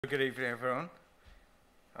Good evening, everyone.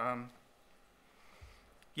 As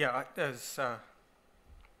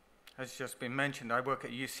just been mentioned, I work at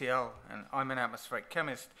UCL and I'm an atmospheric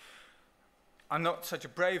chemist. I'm not such a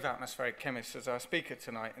brave atmospheric chemist as our speaker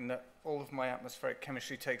tonight, in that all of my atmospheric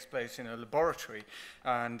chemistry takes place in a laboratory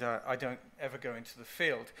and I don't ever go into the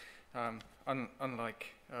field,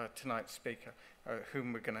 unlike tonight's speaker,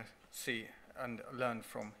 whom we're going to see and learn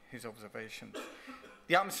from his observations.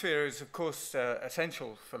 The atmosphere is, of course,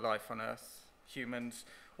 essential for life on Earth, humans,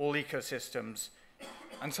 all ecosystems.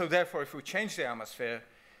 And so, therefore, if we change the atmosphere,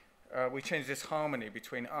 we change this harmony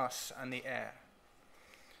between us and the air.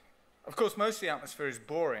 Of course, most of the atmosphere is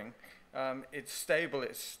boring. It's stable,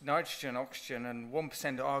 it's nitrogen, oxygen, and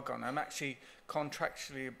 1% argon. I'm actually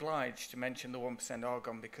contractually obliged to mention the 1%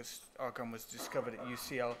 argon because argon was discovered at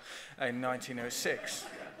UCL in 1906.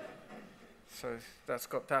 So that's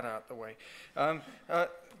got that out of the way.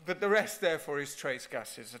 But the rest, therefore, is trace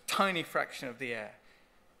gases, a tiny fraction of the air.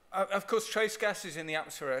 Of course, trace gases in the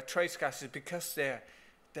atmosphere are trace gases because they're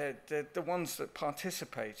the ones that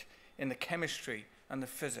participate in the chemistry and the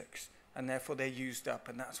physics, and therefore they're used up,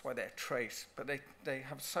 and that's why they're trace. But they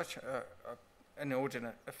have such an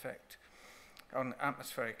inordinate effect on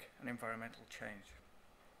atmospheric and environmental change.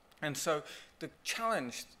 And so the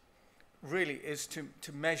challenge really is to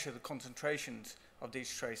measure the concentrations of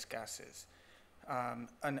these trace gases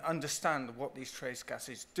and understand what these trace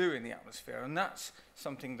gases do in the atmosphere. And that's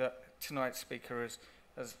something that tonight's speaker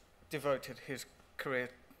has devoted his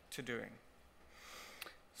career to doing.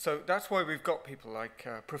 So that's why we've got people like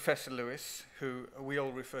Professor Lewis, who we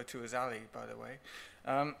all refer to as Ali, by the way.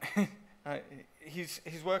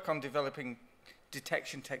 His work on developing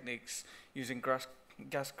detection techniques using gas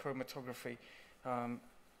chromatography,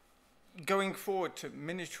 going forward to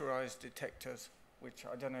miniaturized detectors, which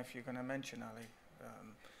I don't know if you're going to mention, Ali.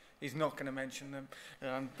 He's not going to mention them,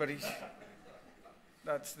 but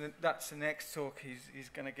that's the next talk he's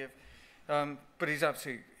going to give. But he's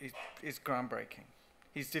groundbreaking.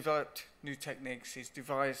 He's developed new techniques, he's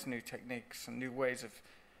devised new techniques and new ways of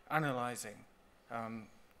analyzing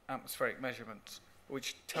atmospheric measurements,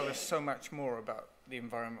 which tell us so much more about the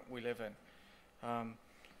environment we live in.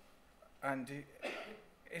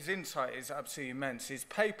 His insight is absolutely immense. His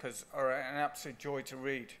papers are an absolute joy to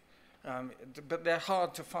read, but they're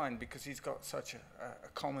hard to find because he's got such a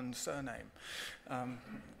common surname.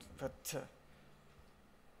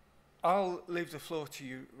 I'll leave the floor to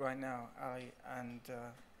you right now, Ali, and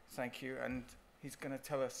thank you. And he's going to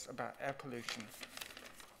tell us about air pollution,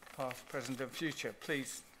 past, present, and future.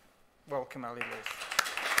 Please welcome Ali Lewis.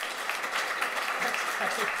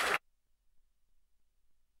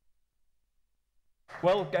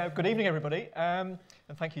 Well, good evening, everybody, and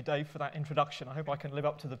thank you, Dave, for that introduction. I hope I can live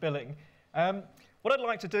up to the billing. What I'd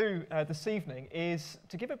like to do this evening is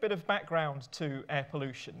to give a bit of background to air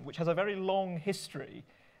pollution, which has a very long history.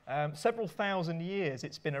 Several thousand years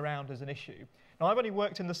it's been around as an issue. Now, I've only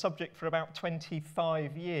worked in the subject for about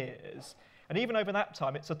 25 years, and even over that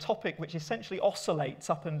time, it's a topic which essentially oscillates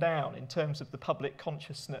up and down in terms of the public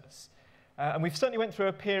consciousness. And we've certainly went through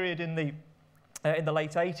a period in the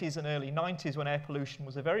late 80s and early 90s when air pollution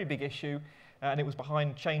was a very big issue, and it was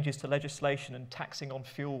behind changes to legislation and taxing on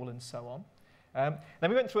fuel and so on. Then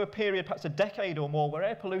we went through a period, perhaps a decade or more, where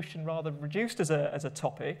air pollution rather reduced as a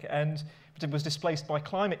topic, and it was displaced by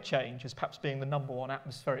climate change as perhaps being the #1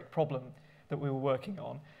 atmospheric problem that we were working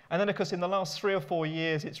on. And then, of course, in the last 3 or 4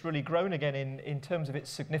 years, it's really grown again in terms of its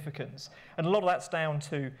significance. And a lot of that's down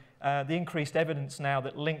to the increased evidence now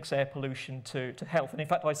that links air pollution to health. And in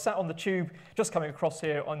fact, I sat on the tube just coming across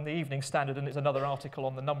here on the Evening Standard, and there's another article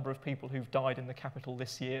on the number of people who've died in the capital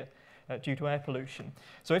this year due to air pollution.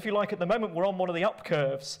 So if you like, at the moment, we're on one of the up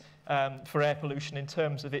curves for air pollution in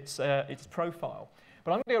terms of its profile.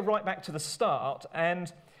 But I'm going to go right back to the start,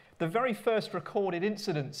 and the very first recorded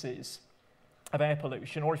incidences of air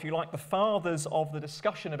pollution, or if you like, the fathers of the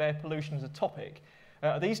discussion of air pollution as a topic,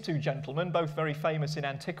 these two gentlemen, both very famous in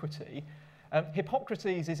antiquity. Hippocrates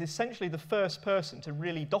is essentially the first person to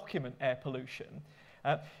really document air pollution.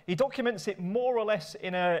 He documents it more or less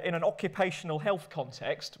in an occupational health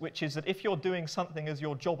context, which is that if you're doing something as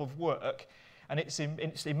your job of work and it's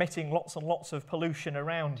emitting lots and lots of pollution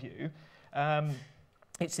around you,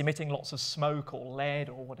 it's emitting lots of smoke or lead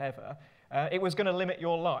or whatever, it was going to limit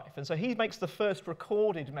your life. And so he makes the first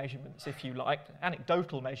recorded measurements, if you like,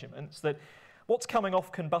 anecdotal measurements, that what's coming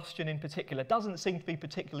off combustion in particular doesn't seem to be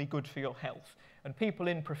particularly good for your health. And people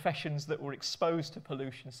in professions that were exposed to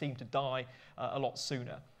pollution seem to die a lot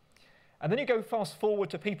sooner. And then you go fast forward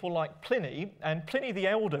to people like Pliny, and Pliny the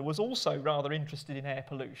Elder was also rather interested in air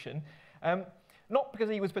pollution. not because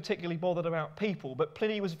he was particularly bothered about people, but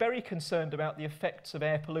Pliny was very concerned about the effects of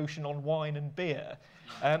air pollution on wine and beer.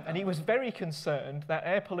 And he was very concerned that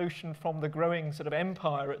air pollution from the growing sort of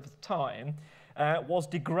empire at the time was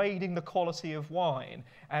degrading the quality of wine,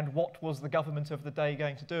 and what was the government of the day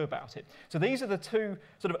going to do about it. So these are the two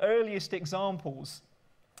sort of earliest examples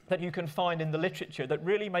that you can find in the literature that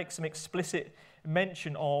really make some explicit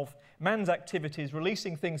mention of man's activities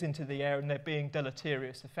releasing things into the air and there being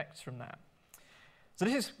deleterious effects from that. So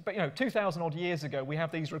this is, 2,000 odd years ago, we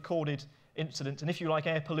have these recorded incidents, and if you like,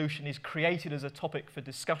 air pollution is created as a topic for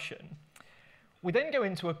discussion. We then go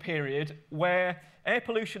into a period where air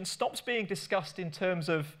pollution stops being discussed in terms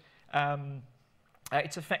of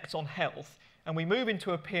its effects on health, and we move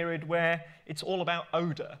into a period where it's all about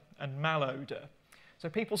odour and malodour. So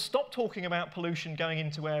people stop talking about pollution going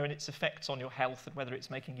into air and its effects on your health and whether it's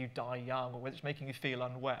making you die young or whether it's making you feel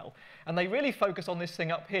unwell. And they really focus on this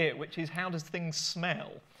thing up here, which is how does things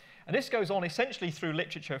smell? And this goes on essentially through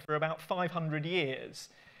literature for about 500 years,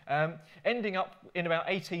 ending up in about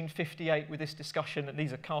 1858 with this discussion, and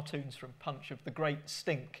these are cartoons from Punch, of the great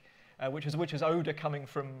stink, which is odour coming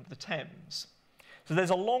from the Thames. So there's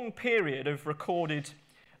a long period of recorded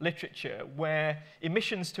literature where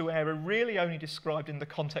emissions to air are really only described in the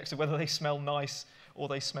context of whether they smell nice or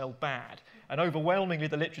they smell bad. And overwhelmingly,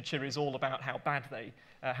 the literature is all about how bad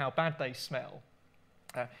they smell.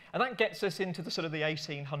 And that gets us into the sort of the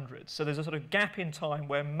 1800s. So there's a sort of gap in time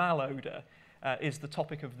where malodour is the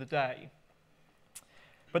topic of the day.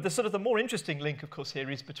 But the more interesting link, of course, here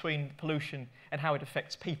is between pollution and how it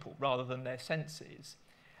affects people rather than their senses.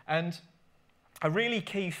 And a really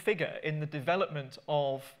key figure in the development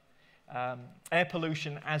of air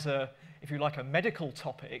pollution as if you like, a medical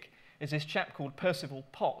topic is this chap called Percival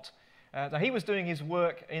Pott. Now he was doing his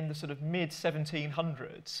work in the sort of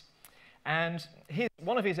mid-1700s, and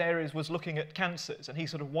one of his areas was looking at cancers, and he's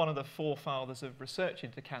sort of one of the forefathers of research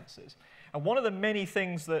into cancers. And one of the many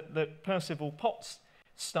things that Percival Pott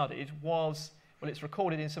studied was, well, it's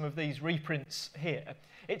recorded in some of these reprints here.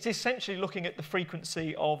 It's essentially looking at the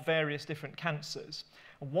frequency of various different cancers.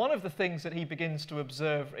 One of the things that he begins to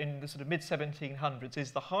observe in the sort of mid-1700s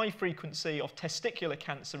is the high frequency of testicular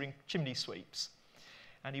cancer in chimney sweeps.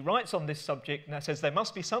 And he writes on this subject and says there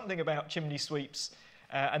must be something about chimney sweeps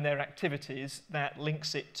and their activities that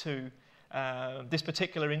links it to this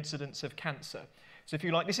particular incidence of cancer. So if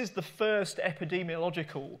you like, this is the first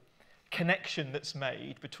epidemiological connection that's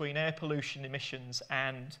made between air pollution emissions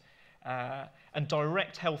and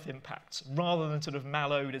direct health impacts, rather than sort of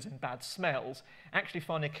malodours and bad smells, actually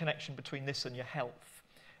find a connection between this and your health.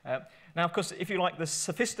 Now, of course, if you like, the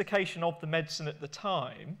sophistication of the medicine at the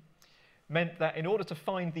time meant that in order to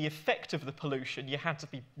find the effect of the pollution, you had to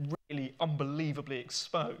be really unbelievably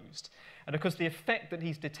exposed. And of course, the effect that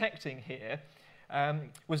he's detecting here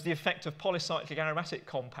was the effect of polycyclic aromatic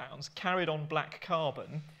compounds carried on black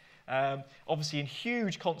carbon, obviously in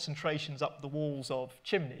huge concentrations up the walls of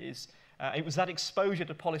chimneys. It was that exposure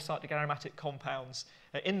to polycyclic aromatic compounds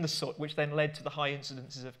in the soot which then led to the high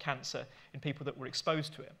incidences of cancer in people that were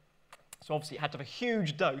exposed to it. So obviously it had to have a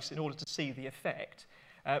huge dose in order to see the effect.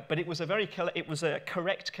 But it was a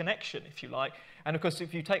correct connection, if you like. And of course,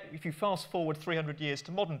 if you fast forward 300 years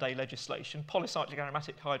to modern day legislation, polycyclic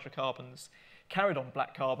aromatic hydrocarbons carried on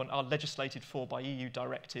black carbon are legislated for by EU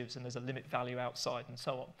directives, and there's a limit value outside and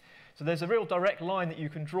so on. So there's a real direct line that you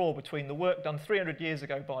can draw between the work done 300 years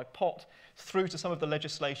ago by Pott through to some of the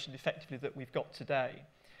legislation effectively that we've got today.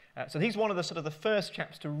 So he's one of the sort of the first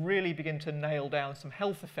chaps to really begin to nail down some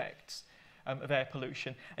health effects of air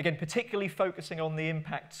pollution. Again, particularly focusing on the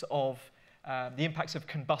impacts of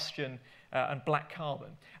combustion and black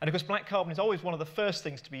carbon. And of course, black carbon is always one of the first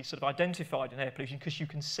things to be sort of identified in air pollution because you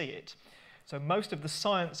can see it. So most of the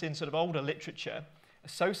science in sort of older literature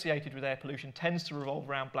associated with air pollution tends to revolve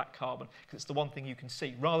around black carbon because it's the one thing you can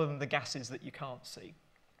see rather than the gases that you can't see.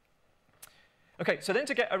 Okay, so then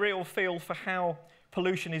to get a real feel for how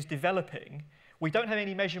pollution is developing, we don't have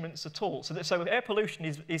any measurements at all. So air pollution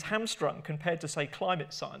is hamstrung compared to, say,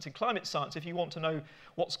 climate science. In climate science, if you want to know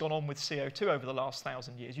what's gone on with CO2 over the last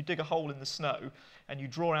 1,000 years, you dig a hole in the snow and you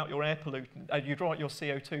draw out your air pollutant, you draw out your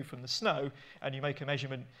CO2 from the snow and you make a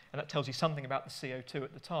measurement, and that tells you something about the CO2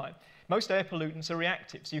 at the time. Most air pollutants are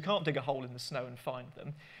reactive, so you can't dig a hole in the snow and find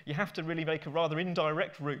them. You have to really make a rather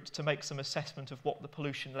indirect route to make some assessment of what the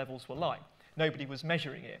pollution levels were like. Nobody was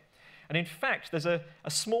measuring it. And in fact, there's a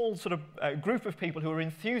small sort of group of people who are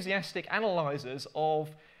enthusiastic analysers of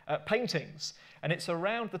paintings. And it's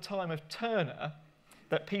around the time of Turner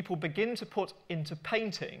that people begin to put into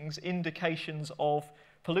paintings indications of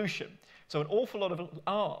pollution. So an awful lot of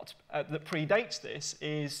art that predates this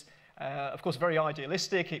is Of course, very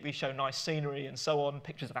idealistic. We show nice scenery and so on,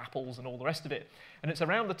 pictures of apples and all the rest of it. And it's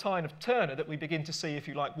around the time of Turner that we begin to see, if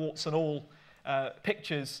you like, warts and all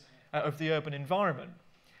pictures of the urban environment.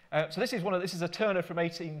 So this is a Turner from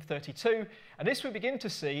 1832, and this we begin to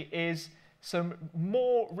see is some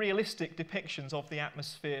more realistic depictions of the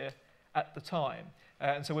atmosphere at the time.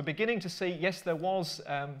 And so we're beginning to see, yes, there was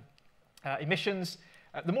emissions.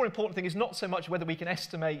 The more important thing is not so much whether we can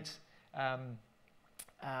estimate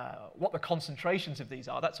what the concentrations of these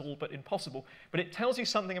are. That's all but impossible. But it tells you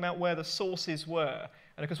something about where the sources were.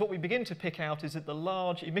 And of course, what we begin to pick out is that the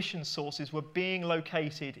large emission sources were being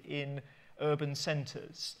located in urban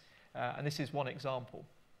centres. And this is one example.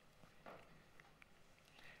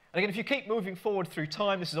 And again, if you keep moving forward through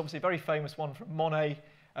time, this is obviously a very famous one from Monet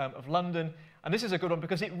of London. And this is a good one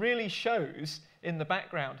because it really shows in the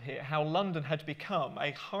background here how London had become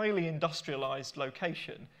a highly industrialised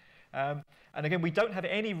location. And again, we don't have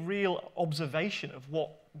any real observation of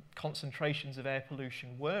what concentrations of air pollution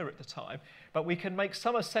were at the time, but we can make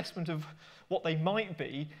some assessment of what they might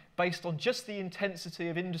be based on just the intensity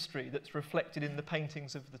of industry that's reflected in the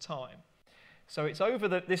paintings of the time. So it's over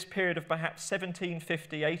this period of perhaps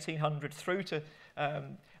 1750, 1800 through to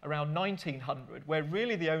around 1900, where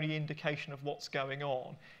really the only indication of what's going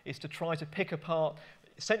on is to try to pick apart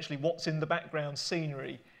essentially what's in the background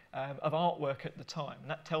scenery of artwork at the time. And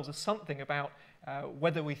that tells us something about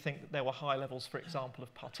whether we think that there were high levels, for example,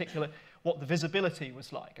 of particulate, what the visibility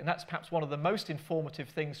was like. And that's perhaps one of the most informative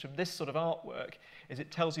things from this sort of artwork, is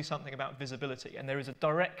it tells you something about visibility. And there is a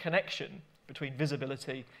direct connection between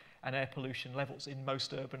visibility and air pollution levels in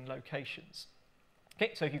most urban locations.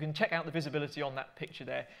 Okay, so if you can check out the visibility on that picture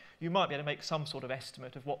there, you might be able to make some sort of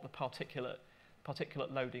estimate of what the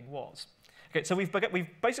particulate loading was. Okay, so we've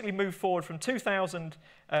basically moved forward from 2000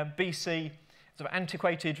 BC, sort of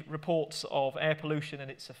antiquated reports of air pollution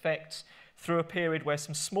and its effects, through a period where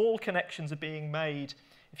some small connections are being made,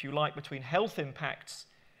 if you like, between health impacts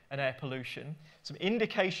and air pollution, some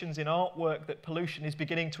indications in artwork that pollution is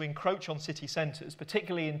beginning to encroach on city centres,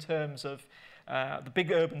 particularly in terms of the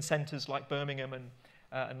big urban centres like Birmingham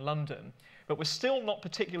and London. But we're still not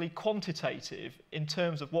particularly quantitative in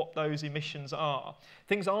terms of what those emissions are.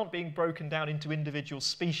 Things aren't being broken down into individual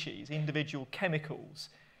species, individual chemicals,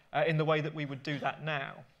 in the way that we would do that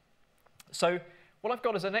now. So what I've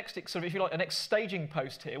got is a next, sort of, if you like, a next staging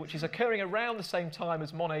post here, which is occurring around the same time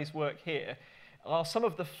as Monet's work here, are some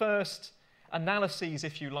of the first analyses,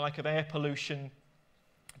 if you like, of air pollution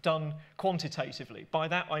done quantitatively. By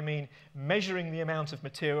that I mean measuring the amount of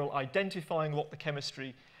material, identifying what the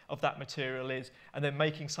chemistry of that material is, and then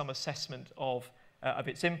making some assessment of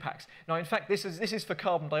its impacts. Now, in fact, this is for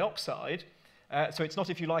carbon dioxide, so it's not,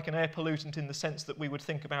 if you like, an air pollutant in the sense that we would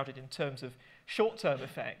think about it in terms of short-term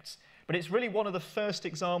effects, but it's really one of the first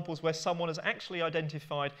examples where someone has actually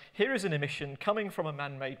identified, here is an emission coming from a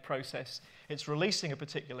man-made process, it's releasing a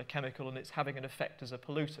particular chemical, and it's having an effect as a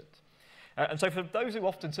pollutant. And so for those who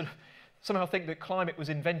often sort of somehow think that climate was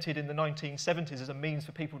invented in the 1970s as a means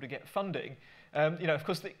for people to get funding, you know, of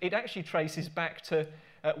course, it actually traces back to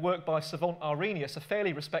work by Savant Arrhenius, a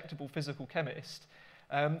fairly respectable physical chemist,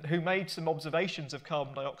 who made some observations of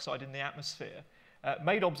carbon dioxide in the atmosphere,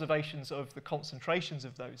 made observations of the concentrations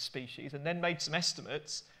of those species, and then made some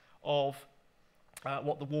estimates of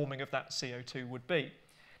what the warming of that CO2 would be.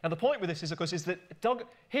 Now, the point with this is, of course, is that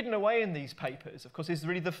hidden away in these papers, of course, is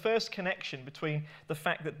really the first connection between the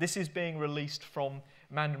fact that this is being released from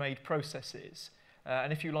man-made processes.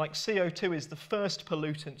 And if you like, CO2 is the first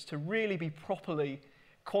pollutant to really be properly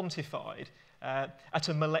quantified at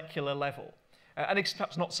a molecular level. And it's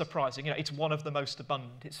perhaps not surprising, you know, it's one of the most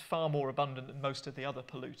abundant. It's far more abundant than most of the other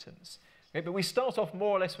pollutants. Okay, but we start off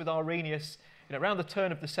more or less with Arrhenius, you know, around the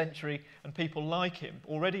turn of the century, and people like him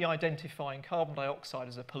already identifying carbon dioxide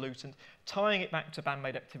as a pollutant, tying it back to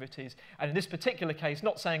man-made activities, and in this particular case,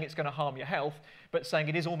 not saying it's going to harm your health, but saying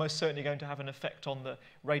it is almost certainly going to have an effect on the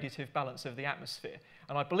radiative balance of the atmosphere.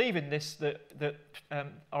 And I believe in this that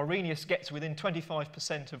Arrhenius gets within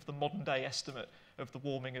 25% of the modern-day estimate of the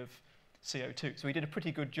warming of CO2. So he did a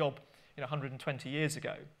pretty good job, you know, 120 years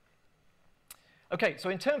ago. Okay, so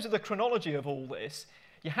in terms of the chronology of all this,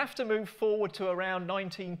 you have to move forward to around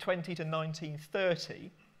 1920 to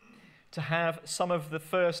 1930 to have some of the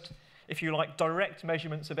first, if you like, direct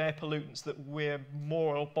measurements of air pollutants that we're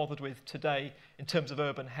more bothered with today in terms of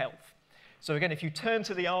urban health. So again, if you turn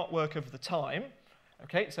to the artwork of the time,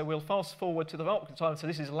 okay, so we'll fast forward to the artwork of the time. So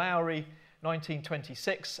this is Lowry,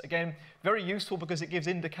 1926. Again, very useful because it gives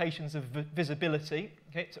indications of visibility.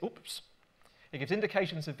 Okay, so, oops. It gives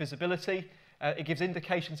indications of visibility. It gives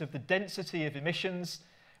indications of the density of emissions.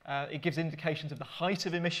 It gives indications of the height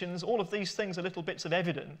of emissions. All of these things are little bits of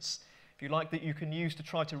evidence, if you like, that you can use to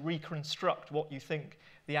try to reconstruct what you think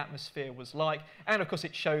the atmosphere was like. And of course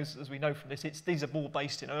it shows, as we know from this, these are all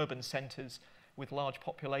based in urban centres with large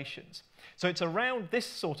populations. So it's around this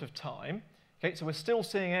sort of time, okay, so we're still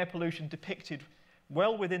seeing air pollution depicted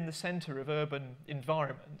well within the centre of urban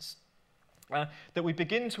environments, that we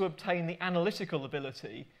begin to obtain the analytical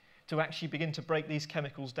ability to actually begin to break these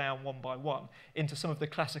chemicals down one by one into some of the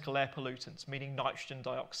classical air pollutants, meaning nitrogen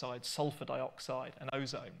dioxide, sulfur dioxide, and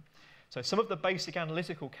ozone. So some of the basic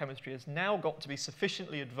analytical chemistry has now got to be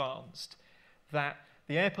sufficiently advanced that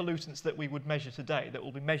the air pollutants that we would measure today, that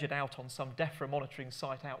will be measured out on some DEFRA monitoring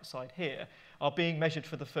site outside here, are being measured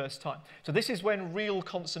for the first time. So this is when real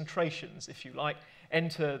concentrations, if you like,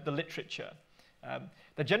 enter the literature.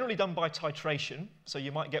 They're generally done by titration, so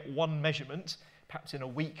you might get one measurement, perhaps in a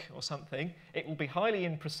week or something. It will be highly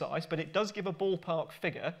imprecise, but it does give a ballpark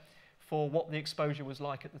figure for what the exposure was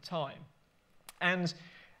like at the time. And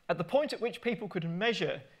at the point at which people could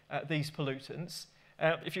measure these pollutants,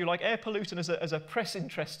 if you like, air pollutant as a press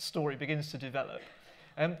interest story begins to develop.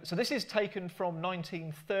 So this is taken from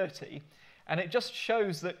 1930, and it just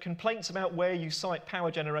shows that complaints about where you site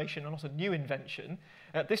power generation are not a new invention.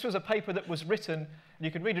 This was a paper that was written, and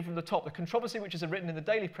you can read it from the top, the controversy which is written in the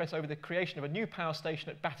daily press over the creation of a new power station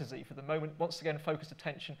at Battersea for the moment once again focused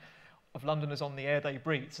attention of Londoners on the air they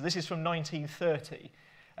breathe. So this is from 1930.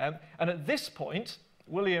 And at this point,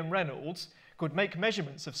 William Reynolds could make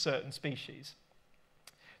measurements of certain species.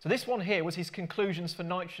 So this one here was his conclusions for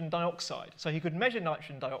nitrogen dioxide. So he could measure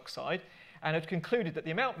nitrogen dioxide and had concluded that the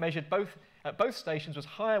amount measured at both stations was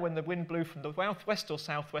higher when the wind blew from the southwest or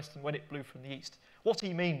southwest than when it blew from the east. What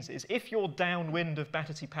he means is if you're downwind of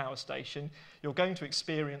Battersea Power Station, you're going to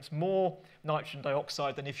experience more nitrogen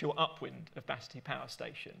dioxide than if you're upwind of Battersea Power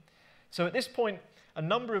Station. So at this point, a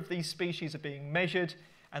number of these species are being measured,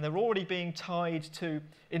 and they're already being tied to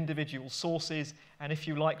individual sources. And if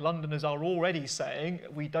you like, Londoners are already saying,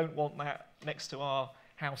 we don't want that next to our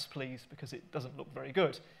house, please, because it doesn't look very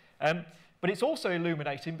good. But it's also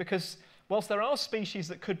illuminating because whilst there are species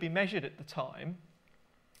that could be measured at the time,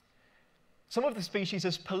 some of the species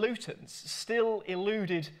as pollutants still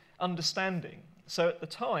eluded understanding. So at the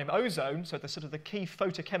time, ozone, so the sort of the key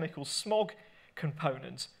photochemical smog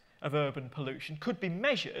component of urban pollution, could be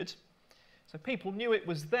measured. So people knew it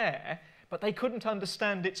was there, but they couldn't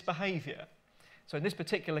understand its behaviour. So in this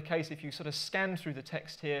particular case, if you sort of scan through the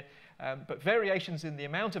text here, but variations in the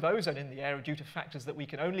amount of ozone in the air are due to factors that we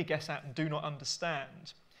can only guess at and do not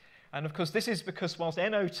understand. And of course, this is because whilst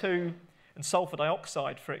NO2 and sulfur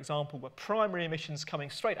dioxide, for example, were primary emissions coming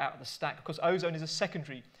straight out of the stack, of course, ozone is a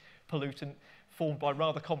secondary pollutant formed by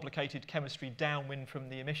rather complicated chemistry downwind from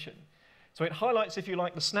the emission. So it highlights, if you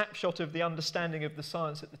like, the snapshot of the understanding of the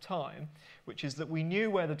science at the time, which is that we knew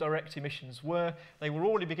where the direct emissions were. They were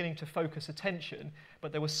already beginning to focus attention,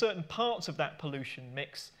 but there were certain parts of that pollution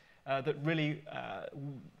mix that really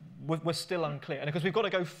were still unclear. And of course, we've got to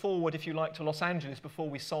go forward, if you like, to Los Angeles before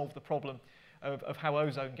we solve the problem of how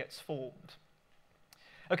ozone gets formed.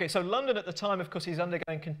 Okay, so London at the time, of course, is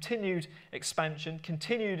undergoing continued expansion,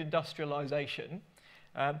 continued industrialisation,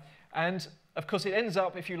 and of course, it ends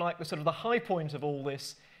up, if you like, the sort of the high point of all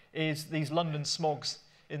this is these London smogs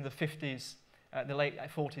in the 50s, the late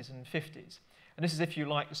 40s and 50s. And this is, if you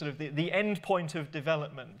like, sort of the end point of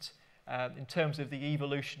development in terms of the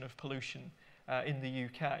evolution of pollution in the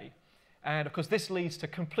UK. And of course, this leads to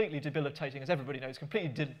completely debilitating, as everybody knows,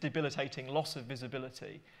 completely debilitating loss of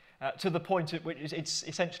visibility to the point at which it's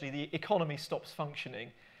essentially the economy stops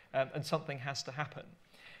functioning and something has to happen.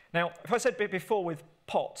 Now, if I said before with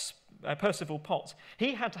Potts, Percival Potts,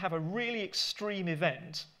 he had to have a really extreme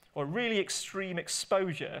event or a really extreme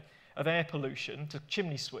exposure of air pollution to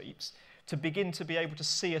chimney sweeps to begin to be able to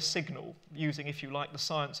see a signal using, if you like, the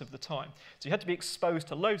science of the time. So you had to be exposed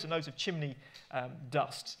to loads and loads of chimney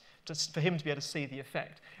dust for him to be able to see the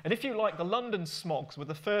effect. And if you like, the London smogs were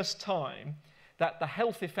the first time that the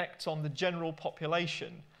health effects on the general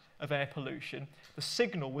population of air pollution, the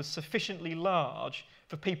signal was sufficiently large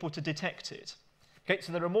for people to detect it. Okay,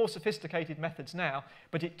 so there are more sophisticated methods now,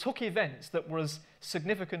 but it took events that were as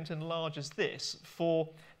significant and large as this for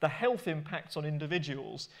the health impacts on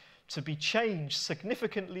individuals to be changed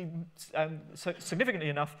significantly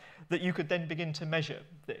enough that you could then begin to measure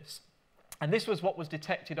this. And this was what was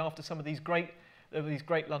detected after some of these great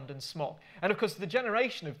London smog. And of course, the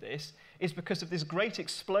generation of this is because of this great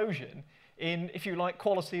explosion in, if you like,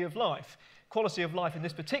 quality of life. Quality of life in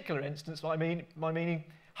this particular instance, my meaning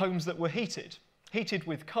homes that were heated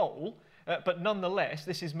with coal, but nonetheless,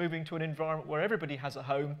 this is moving to an environment where everybody has a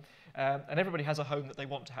home, and everybody has a home that they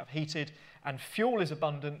want to have heated, and fuel is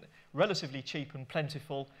abundant, relatively cheap and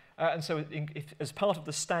plentiful, and so as part of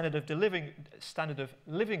the standard of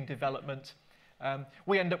living development,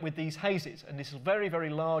 we end up with these hazes, and this very, very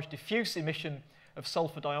large diffuse emission of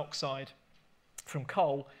sulfur dioxide from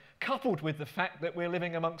coal, coupled with the fact that we're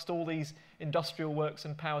living amongst all these industrial works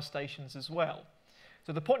and power stations as well.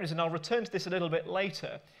 So the point is, and I'll return to this a little bit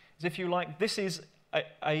later, is if you like, this is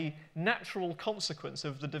a natural consequence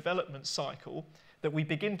of the development cycle that we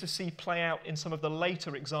begin to see play out in some of the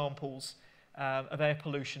later examples of air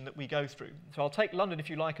pollution that we go through. So I'll take London, if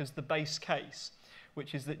you like, as the base case,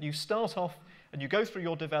 which is that you start off and you go through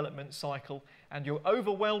your development cycle, and your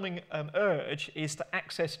overwhelming urge is to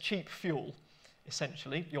access cheap fuel,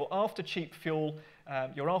 essentially. You're after cheap fuel,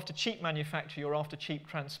 you're after cheap manufacture, you're after cheap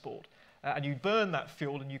transport. And you burn that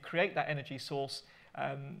fuel and you create that energy source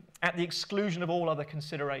at the exclusion of all other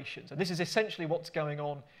considerations. And this is essentially what's going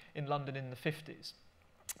on in London in the 50s.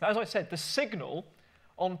 But as I said, the signal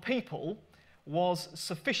on people was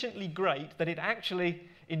sufficiently great that it actually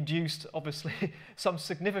induced, obviously, some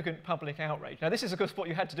significant public outrage. Now, this is, of course, what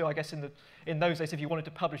you had to do, I guess, in those days. If you wanted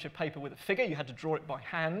to publish a paper with a figure, you had to draw it by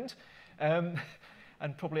hand.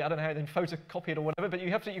 And probably, I don't know how, then photocopy it or whatever, but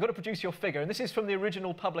you've got to produce your figure. And this is from the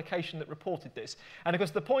original publication that reported this. And of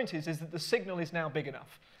course, the point is that the signal is now big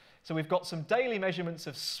enough. So we've got some daily measurements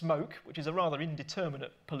of smoke, which is a rather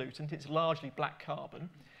indeterminate pollutant. It's largely black carbon.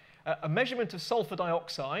 A measurement of sulfur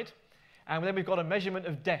dioxide. And then we've got a measurement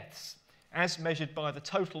of deaths, as measured by the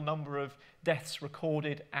total number of deaths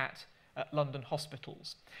recorded at London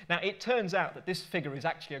hospitals. Now, it turns out that this figure is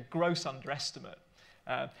actually a gross underestimate.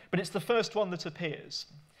 But it's the first one that appears.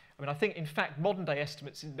 I mean, I think, in fact, modern-day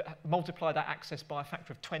estimates multiply that access by a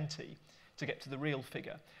factor of 20 to get to the real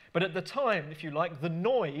figure. But at the time, if you like, the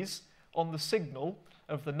noise on the signal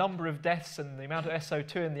of the number of deaths and the amount of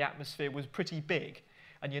SO2 in the atmosphere was pretty big.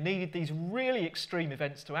 And you needed these really extreme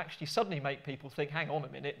events to actually suddenly make people think, hang on a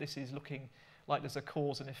minute, this is looking like there's a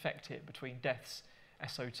cause and effect here between deaths,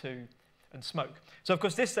 SO2, and smoke. So, of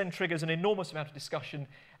course, this then triggers an enormous amount of discussion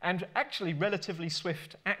and actually relatively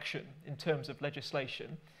swift action in terms of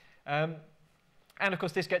legislation. And, of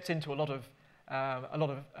course, this gets into a lot of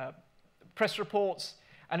press reports,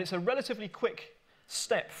 and it's a relatively quick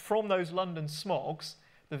step from those London smogs,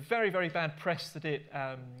 the very, very bad press that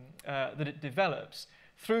it develops,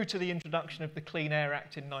 through to the introduction of the Clean Air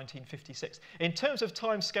Act in 1956. In terms of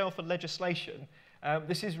timescale for legislation,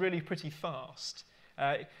 this is really pretty fast.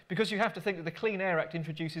 Because you have to think that the Clean Air Act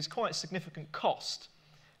introduces quite significant cost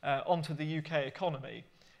onto the UK economy,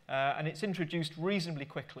 and it's introduced reasonably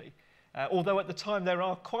quickly. Although at the time there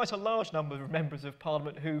are quite a large number of members of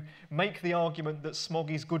Parliament who make the argument that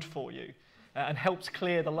smog is good for you and helps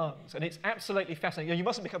clear the lungs. And it's absolutely fascinating. You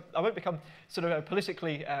mustn't become, I won't become sort of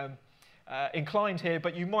politically inclined here,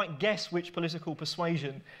 but you might guess which political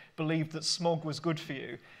persuasion believed that smog was good for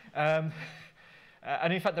you.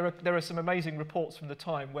 And in fact, there are some amazing reports from the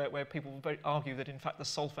time where people argue that, in fact, the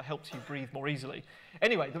sulfur helps you breathe more easily.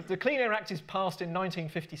 Anyway, the Clean Air Act is passed in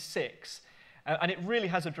 1956, and it really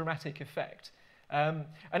has a dramatic effect. And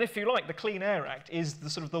if you like, the Clean Air Act is the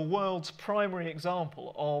sort of the world's primary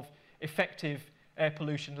example of effective air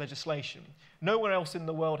pollution legislation. Nowhere else in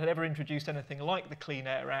the world had ever introduced anything like the Clean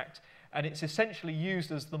Air Act, and it's essentially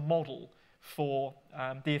used as the model for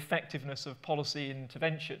the effectiveness of policy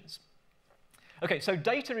interventions. Okay, so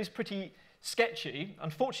data is pretty sketchy.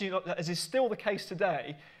 Unfortunately, as is still the case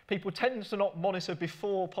today, people tend to not monitor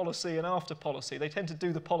before policy and after policy. They tend to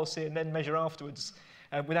do the policy and then measure afterwards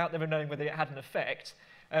without ever knowing whether it had an effect.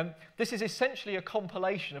 This is essentially a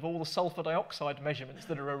compilation of all the sulfur dioxide measurements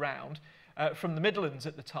that are around from the Midlands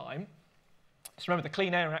at the time. So remember, the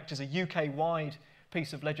Clean Air Act is a UK-wide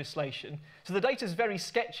piece of legislation. So the data is very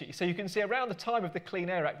sketchy. So you can see around the time of the Clean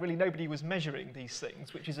Air Act, really nobody was measuring these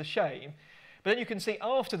things, which is a shame. But then you can see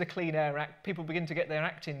after the Clean Air Act, people begin to get their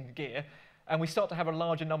act in gear, and we start to have a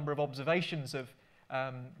larger number of observations of,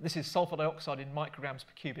 this is sulfur dioxide in micrograms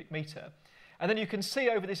per cubic metre. And then you can see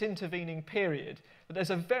over this intervening period that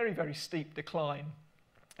there's a very, very steep decline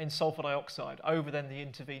in sulfur dioxide over then the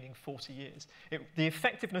intervening 40 years. The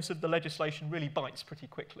effectiveness of the legislation really bites pretty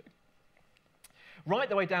quickly. Right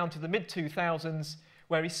the way down to the mid-2000s,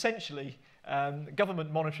 where essentially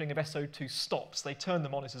government monitoring of SO2 stops. They turn the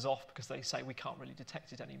monitors off because they say we can't really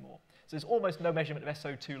detect it anymore. So there's almost no measurement of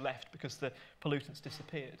SO2 left because the pollutants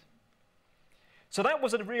disappeared. So that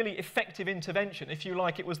was a really effective intervention. If you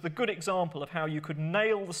like, it was the good example of how you could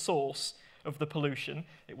nail the source of the pollution.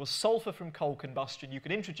 It was sulfur from coal combustion. You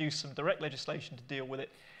could introduce some direct legislation to deal with it,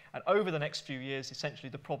 and over the next few years, essentially,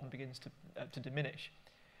 the problem begins to diminish.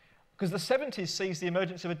 Because the 70s sees the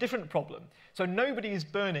emergence of a different problem. So nobody is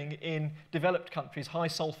burning in developed countries high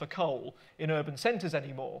sulfur coal in urban centres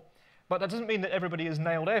anymore. But that doesn't mean that everybody has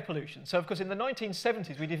nailed air pollution. So, of course, in the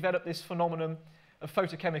 1970s, we developed this phenomenon of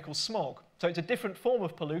photochemical smog. So it's a different form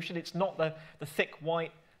of pollution. It's not the thick,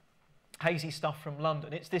 white, hazy stuff from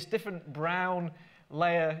London. It's this different brown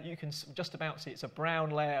layer. You can just about see it's a brown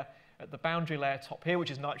layer at the boundary layer top here, which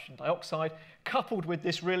is nitrogen dioxide, coupled with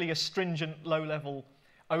this really astringent low-level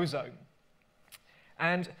ozone.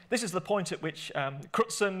 And this is the point at which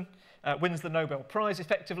Crutzen wins the Nobel Prize,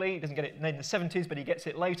 effectively. He doesn't get it in the 70s, but he gets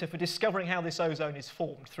it later for discovering how this ozone is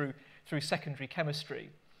formed through secondary chemistry.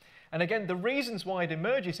 And again, the reasons why it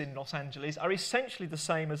emerges in Los Angeles are essentially the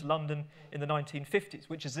same as London in the 1950s,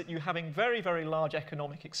 which is that you're having very, very large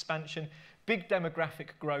economic expansion, big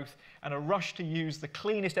demographic growth, and a rush to use the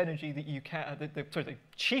cleanest energy that you can, the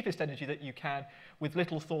cheapest energy that you can, with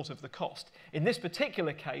little thought of the cost. In this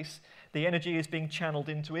particular case, the energy is being channeled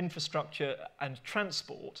into infrastructure and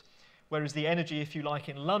transport, whereas the energy, if you like,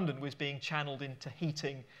 in London was being channeled into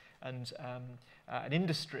heating and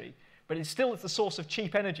industry. But it's still the source of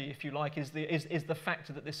cheap energy, if you like, is the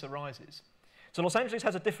factor that this arises. So Los Angeles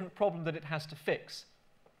has a different problem that it has to fix.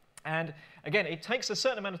 And again, it takes a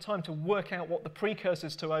certain amount of time to work out what the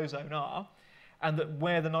precursors to ozone are and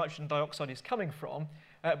where the nitrogen dioxide is coming from.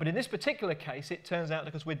 But in this particular case, it turns out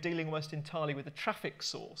because we're dealing almost entirely with a traffic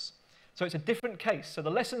source. So it's a different case. So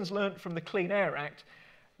the lessons learned from the Clean Air Act,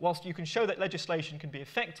 whilst you can show that legislation can be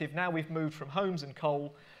effective, now we've moved from homes and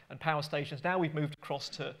coal and power stations, now we've moved across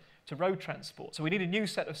to road transport. So we need a new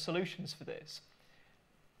set of solutions for this.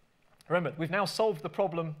 Remember, we've now solved the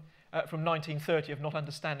problem from 1930 of not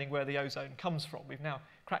understanding where the ozone comes from. We've now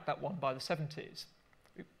cracked that one by the 70s.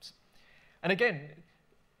 Oops. And again,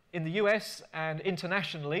 in the US and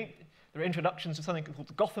internationally, there are introductions of something called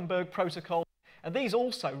the Gothenburg Protocol, and these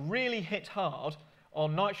also really hit hard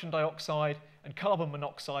on nitrogen dioxide and carbon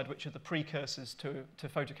monoxide, which are the precursors to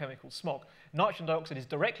photochemical smog. Nitrogen dioxide is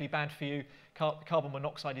directly bad for you. Carbon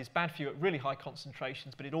monoxide is bad for you at really high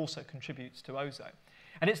concentrations, but it also contributes to ozone.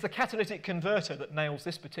 And it's the catalytic converter that nails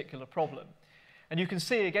this particular problem. And you can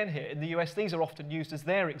see again here, in the US, these are often used as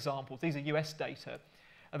their examples. These are US data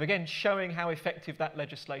of, again, showing how effective that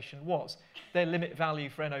legislation was. Their limit value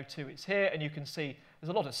for NO2 is here, and you can see there's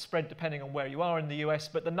a lot of spread depending on where you are in the US,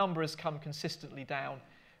 but the number has come consistently down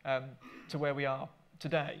to where we are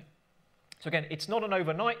today. So again, it's not an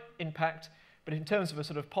overnight impact, but in terms of a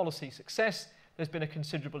sort of policy success, there's been a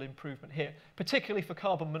considerable improvement here, particularly for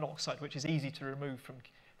carbon monoxide, which is easy to remove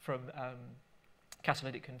from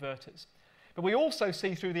catalytic converters. But we also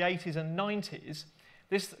see through the 80s and 90s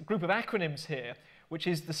this group of acronyms here, which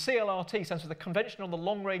is the CLRT, stands for the Convention on the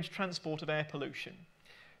Long-Range Transport of Air Pollution.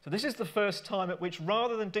 So this is the first time at which,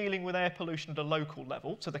 rather than dealing with air pollution at a local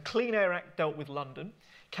level, so the Clean Air Act dealt with London,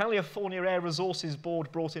 California Air Resources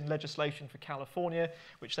Board brought in legislation for California,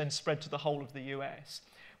 which then spread to the whole of the US.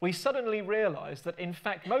 We suddenly realised that, in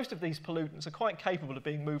fact, most of these pollutants are quite capable of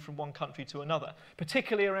being moved from one country to another,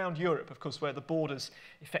 particularly around Europe, of course, where the borders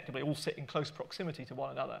effectively all sit in close proximity to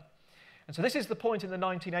one another. And so this is the point in the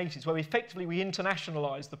 1980s where we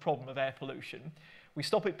internationalised the problem of air pollution. We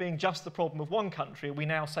stop it being just the problem of one country, and we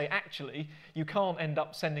now say, actually, you can't end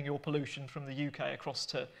up sending your pollution from the UK across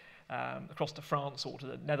to France or to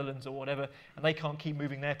the Netherlands or whatever, and they can't keep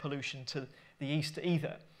moving their pollution to the east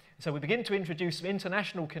either. So we begin to introduce some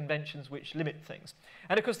international conventions which limit things.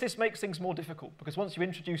 And of course, this makes things more difficult, because once you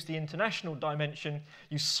introduce the international dimension,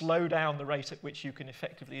 you slow down the rate at which you can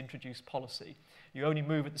effectively introduce policy. You only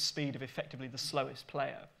move at the speed of effectively the slowest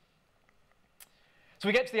player. So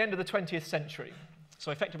we get to the end of the 20th century.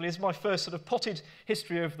 So effectively, this is my first sort of potted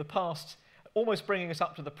history of the past, almost bringing us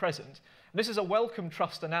up to the present. And this is a Wellcome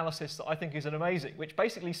Trust analysis that I think is amazing, which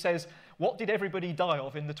basically says, what did everybody die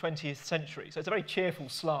of in the 20th century? So it's a very cheerful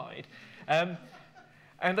slide. And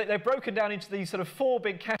they're broken down into these sort of four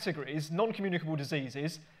big categories: non-communicable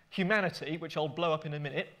diseases, humanity, which I'll blow up in a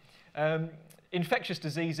minute, infectious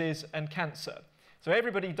diseases, and cancer. So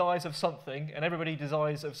everybody dies of something, and everybody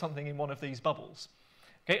dies of something in one of these bubbles.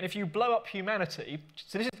 Okay, and if you blow up humanity,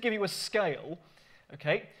 so this is to give you a scale,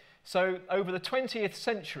 okay, so over the 20th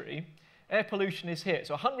century, air pollution is here.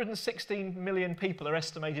 So 116 million people are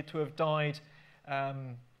estimated to have died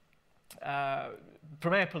from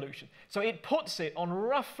air pollution. So it puts it on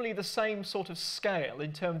roughly the same sort of scale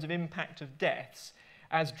in terms of impact of deaths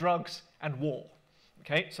as drugs and war.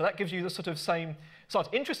 Okay, so that gives you the sort of same size.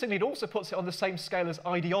 Interestingly, it also puts it on the same scale as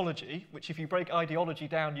ideology, which if you break ideology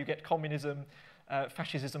down, you get communism,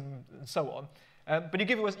 fascism, and so on. But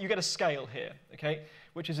you get a scale here, okay,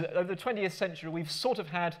 which is over the 20th century, we've sort of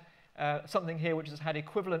had something here which has had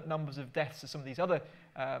equivalent numbers of deaths as some of these other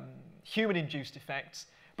human-induced effects,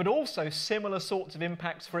 but also similar sorts of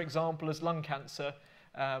impacts, for example, as lung cancer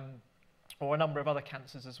or a number of other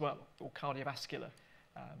cancers as well, or cardiovascular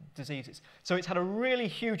diseases. So it's had a really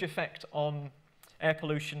huge effect on air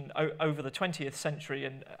pollution over the 20th century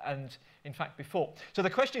and in fact before. So the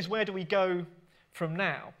question is, where do we go from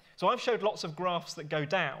now? So I've showed lots of graphs that go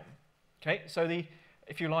down. Okay, so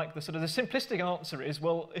if you like, the simplistic answer is,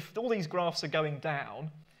 well, if all these graphs are going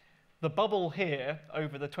down, the bubble here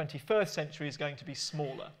over the 21st century is going to be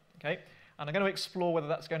smaller. Okay, and I'm going to explore whether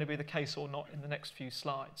that's going to be the case or not in the next few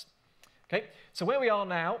slides. Okay, so where we are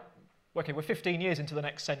now, okay, we're 15 years into the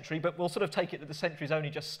next century, but we'll sort of take it that the century's only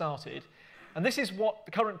just started. And this is what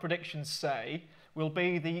the current predictions say will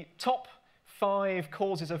be the top 5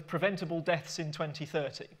 causes of preventable deaths in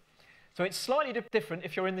 2030. So it's slightly different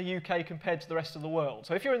if you're in the UK compared to the rest of the world.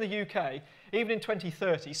 So if you're in the UK, even in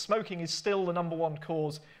 2030, smoking is still the #1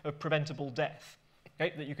 cause of preventable death,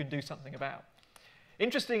 okay, that you can do something about.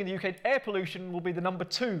 Interesting, in the UK, air pollution will be the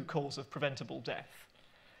 #2 cause of preventable death.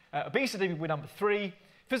 Obesity will be #3,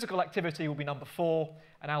 physical activity will be #4,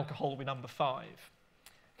 and alcohol will be #5.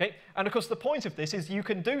 Okay? And of course, the point of this is you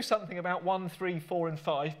can do something about 1, 3, 4, and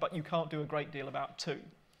 5, but you can't do a great deal about 2.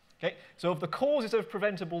 Okay? So of the causes of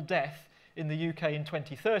preventable death in the UK in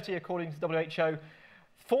 2030, according to the WHO,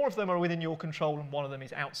 4 of them are within your control and 1 of them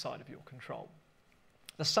is outside of your control.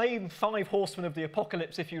 The same 5 horsemen of the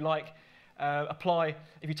apocalypse, if you like, apply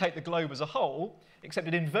if you take the globe as a whole, except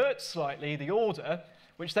it inverts slightly the order,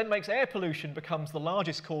 which then makes air pollution becomes the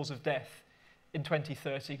largest cause of death in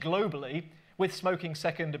 2030 globally, with smoking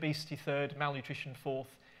second, obesity third, malnutrition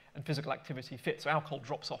fourth, and physical activity fifth. So alcohol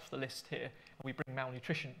drops off the list here, and we bring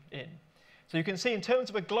malnutrition in. So you can see in terms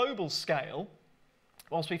of a global scale,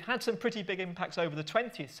 whilst we've had some pretty big impacts over the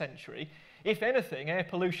 20th century, if anything, air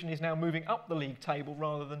pollution is now moving up the league table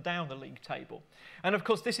rather than down the league table. And of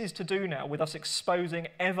course, this is to do now with us exposing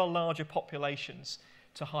ever larger populations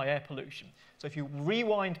to high air pollution. So if you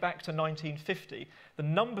rewind back to 1950, the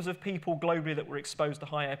numbers of people globally that were exposed to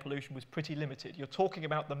high air pollution was pretty limited. You're talking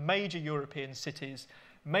about the major European cities,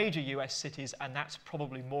 major US cities, and that's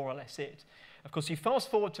probably more or less it. Of course, you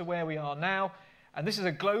fast forward to where we are now, and this is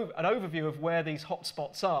an overview of where these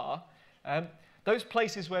hotspots are. Those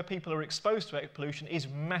places where people are exposed to air pollution is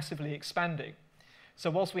massively expanding.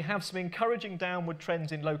 So whilst we have some encouraging downward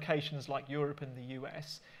trends in locations like Europe and the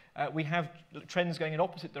US, we have trends going in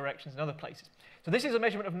opposite directions in other places. So this is a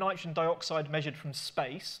measurement of nitrogen dioxide measured from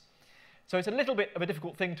space. So it's a little bit of a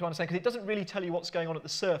difficult thing to understand because it doesn't really tell you what's going on at the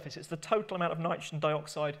surface. It's the total amount of nitrogen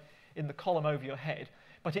dioxide in the column over your head.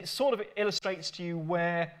 But it sort of illustrates to you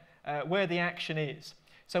where the action is.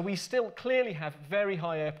 So we still clearly have very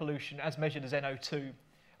high air pollution as measured as NO2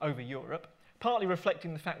 over Europe, partly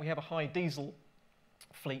reflecting the fact we have a high diesel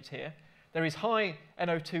fleet here. There is high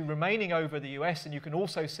NO2 remaining over the US, and you can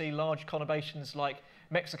also see large conurbations like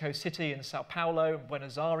Mexico City and Sao Paulo and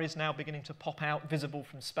Buenos Aires now beginning to pop out, visible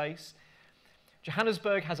from space.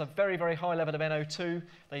 Johannesburg has a very, very high level of NO2.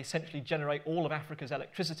 They essentially generate all of Africa's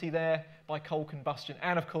electricity there by coal combustion.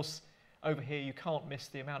 And of course, over here, you can't miss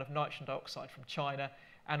the amount of nitrogen dioxide from China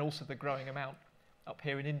and also the growing amount up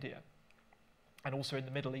here in India and also in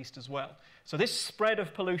the Middle East as well. So this spread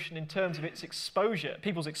of pollution in terms of its exposure,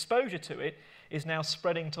 people's exposure to it, is now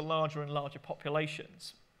spreading to larger and larger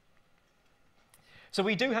populations. So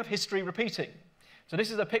we do have history repeating. So this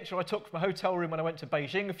is a picture I took from a hotel room when I went to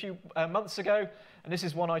Beijing a few months ago, and this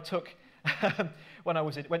is one I took when I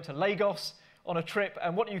went to Lagos on a trip.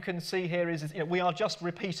 And what you can see here is we are just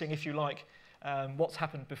repeating, if you like, what's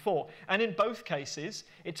happened before. And in both cases,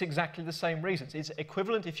 it's exactly the same reasons. It's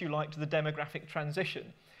equivalent, if you like, to the demographic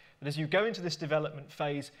transition. That as you go into this development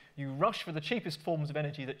phase, you rush for the cheapest forms of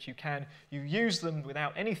energy that you can. You use them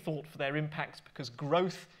without any thought for their impacts because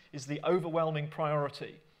growth is the overwhelming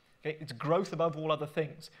priority. Okay? It's growth above all other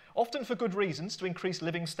things, often for good reasons, to increase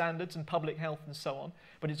living standards and public health and so on,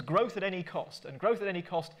 but it's growth at any cost. And growth at any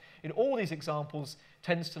cost, in all these examples,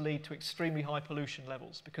 tends to lead to extremely high pollution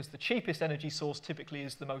levels because the cheapest energy source typically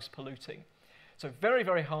is the most polluting. So very,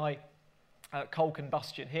 very high coal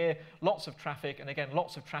combustion here, lots of traffic, and again,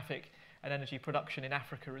 lots of traffic and energy production in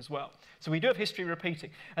Africa as well. So we do have history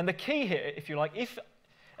repeating. And the key here, if you like, if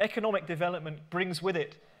economic development brings with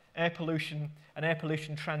it air pollution and air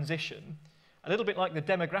pollution transition, a little bit like the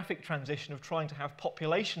demographic transition of trying to have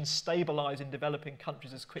populations stabilise in developing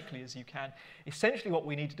countries as quickly as you can. Essentially what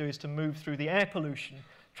we need to do is to move through the air pollution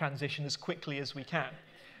transition as quickly as we can.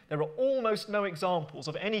 There are almost no examples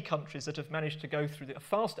of any countries that have managed to go through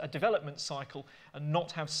a development cycle and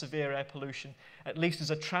not have severe air pollution, at least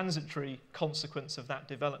as a transitory consequence of that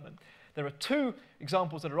development. There are two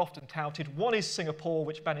examples that are often touted. One is Singapore,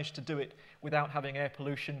 which managed to do it without having air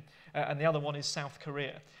pollution, and the other one is South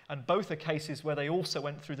Korea. And both are cases where they also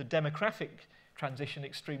went through the demographic transition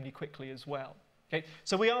extremely quickly as well. Okay?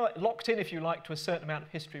 So we are locked in, if you like, to a certain amount of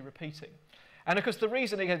history repeating. And of course, the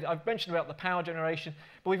reason, again, I've mentioned about the power generation,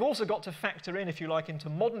 but we've also got to factor in, if you like, into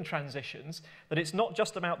modern transitions, that it's not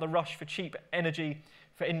just about the rush for cheap energy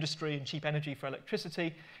for industry and cheap energy for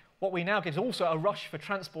electricity. What we now get is also a rush for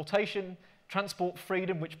transportation, transport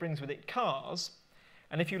freedom, which brings with it cars.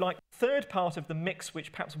 And if you like, the third part of the mix,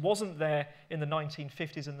 which perhaps wasn't there in the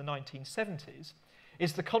 1950s and the 1970s,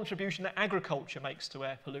 is the contribution that agriculture makes to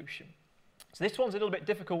air pollution. So this one's a little bit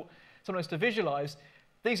difficult sometimes to visualize.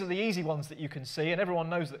 These are the easy ones that you can see, and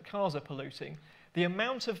everyone knows that cars are polluting. The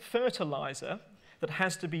amount of fertilizer that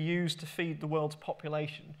has to be used to feed the world's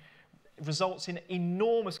population results in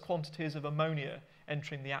enormous quantities of ammonia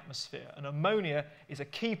entering the atmosphere. And ammonia is a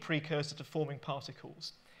key precursor to forming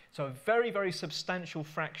particles. So a very, very substantial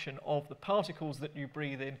fraction of the particles that you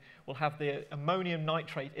breathe in will have the ammonium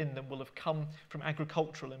nitrate in them, will have come from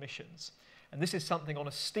agricultural emissions. And this is something on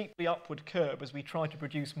a steeply upward curve as we try to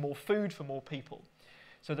produce more food for more people.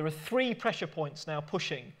 So there are three pressure points now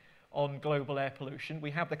pushing on global air pollution.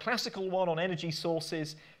 We have the classical one on energy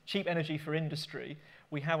sources, cheap energy for industry.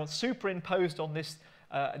 We have superimposed on this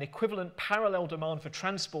an equivalent parallel demand for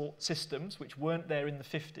transport systems, which weren't there in the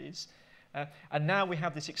 50s. And now we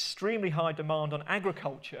have this extremely high demand on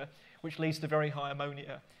agriculture, which leads to very high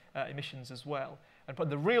ammonia emissions as well. And but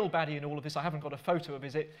the real baddie in all of this, I haven't got a photo of,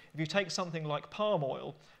 is it, if you take something like palm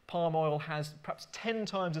oil has perhaps 10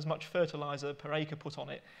 times as much fertilizer per acre put on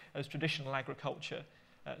it as traditional agriculture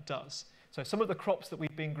does. So some of the crops that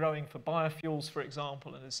we've been growing for biofuels, for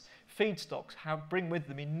example, and as feedstocks bring with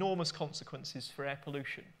them enormous consequences for air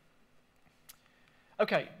pollution.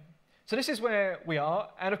 Okay, so this is where we are,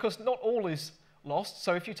 and of course not all is lost.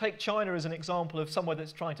 So if you take China as an example of somewhere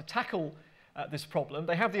that's trying to tackle this problem,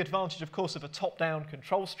 they have the advantage, of course, of a top-down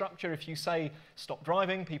control structure. If you say stop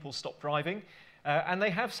driving, people stop driving, and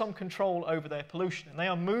they have some control over their pollution, and they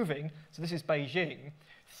are moving, so this is Beijing,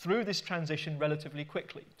 through this transition relatively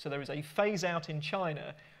quickly. So there is a phase out in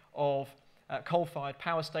China of coal-fired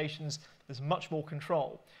power stations. There's much more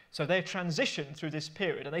control. So their transition through this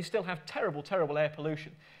period, and they still have terrible, terrible air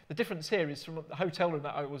pollution. The difference here is from the hotel room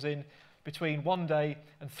that I was in, between 1 day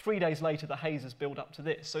and 3 days later, the haze has built up to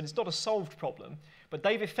this. So it's not a solved problem, but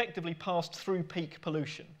they've effectively passed through peak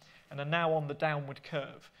pollution and are now on the downward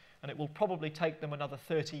curve. And it will probably take them another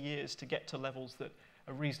 30 years to get to levels that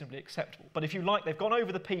are reasonably acceptable. But if you like, they've gone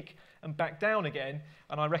over the peak and back down again,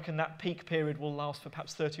 and I reckon that peak period will last for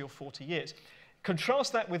perhaps 30 or 40 years.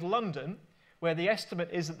 Contrast that with London, where the estimate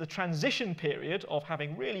is that the transition period of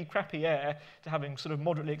having really crappy air to having sort of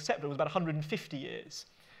moderately acceptable was about 150 years.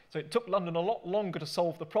 So it took London a lot longer to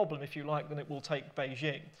solve the problem, if you like, than it will take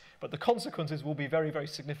Beijing. But the consequences will be very, very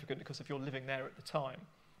significant because if you're living there at the time.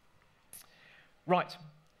 Right,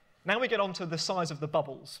 now we get on to the size of the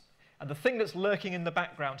bubbles. And the thing that's lurking in the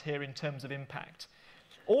background here in terms of impact.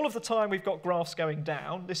 All of the time we've got graphs going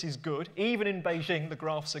down. This is good. Even in Beijing, the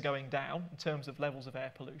graphs are going down in terms of levels of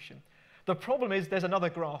air pollution. The problem is there's another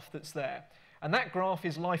graph that's there. And that graph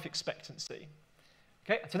is life expectancy.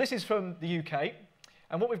 Okay, so this is from the UK.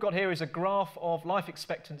 And what we've got here is a graph of life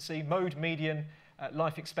expectancy, mode median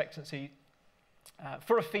life expectancy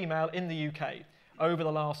for a female in the UK over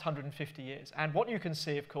the last 150 years. And what you can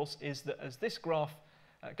see, of course, is that as this graph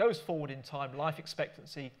goes forward in time, life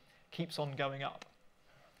expectancy keeps on going up.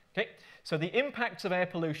 Okay? So the impacts of air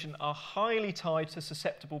pollution are highly tied to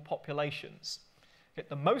susceptible populations. Okay?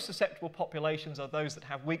 The most susceptible populations are those that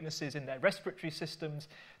have weaknesses in their respiratory systems,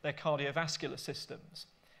 their cardiovascular systems.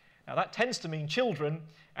 Now that tends to mean children,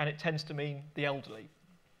 and it tends to mean the elderly.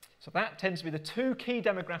 So that tends to be the two key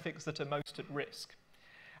demographics that are most at risk.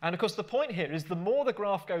 And of course the point here is the more the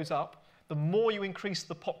graph goes up, the more you increase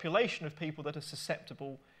the population of people that are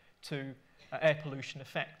susceptible to air pollution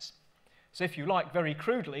effects. So if you like, very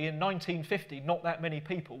crudely, in 1950, not that many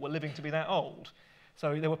people were living to be that old.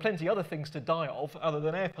 So there were plenty of other things to die of other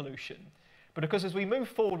than air pollution. But because as we move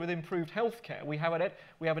forward with improved healthcare, we have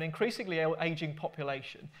an increasingly ageing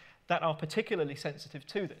population that are particularly sensitive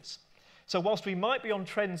to this. So whilst we might be on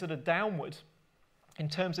trends that are downward in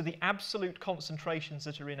terms of the absolute concentrations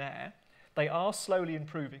that are in air, They are slowly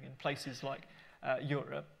improving in places like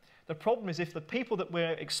Europe. The problem is if the people that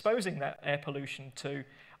we're exposing that air pollution to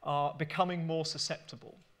are becoming more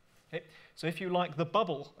susceptible. Okay? So if you like, the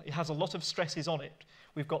bubble, it has a lot of stresses on it.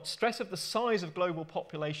 We've got stress of the size of global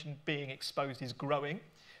population being exposed is growing.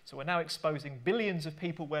 So we're now exposing billions of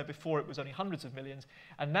people where before it was only hundreds of millions.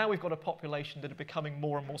 And now we've got a population that are becoming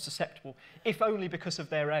more and more susceptible, if only because of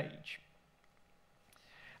their age.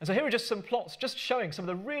 And so here are just some plots just showing some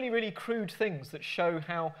of the really, really crude things that show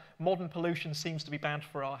how modern pollution seems to be bad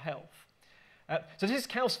for our health. So this is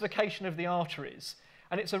calcification of the arteries.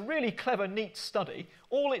 And it's a really clever, neat study.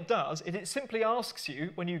 All it does is it simply asks you,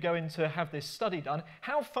 when you go in to have this study done,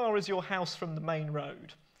 how far is your house from the main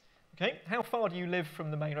road? Okay? How far do you live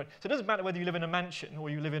from the main road? So it doesn't matter whether you live in a mansion or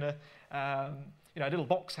you live in a little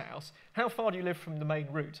box house. How far do you live from the main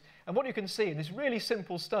route? And what you can see in this really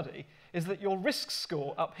simple study is that your risk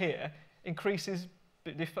score up here increases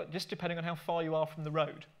just depending on how far you are from the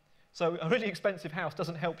road. So a really expensive house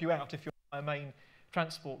doesn't help you out if you're on a main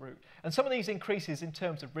transport route. And some of these increases in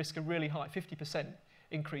terms of risk are really high, 50%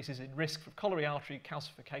 increases in risk for coronary artery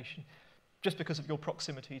calcification just because of your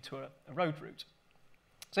proximity to a road route.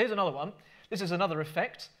 So here's another one. This is another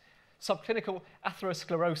effect, subclinical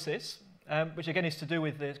atherosclerosis, which again is to do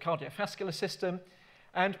with the cardiovascular system.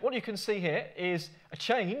 And what you can see here is a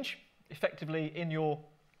change, effectively, in your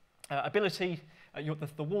ability,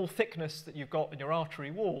 the wall thickness that you've got in your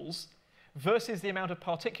artery walls versus the amount of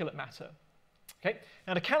particulate matter. Okay?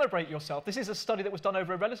 Now, to calibrate yourself, this is a study that was done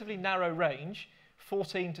over a relatively narrow range,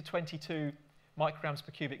 14 to 22 micrograms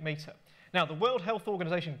per cubic metre. Now, the World Health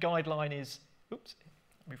Organization guideline is,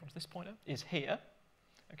 move on to this pointer, is here.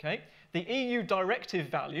 Okay? The EU directive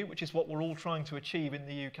value, which is what we're all trying to achieve in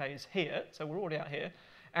the UK, is here. So we're already out here.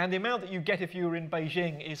 And the amount that you get if you were in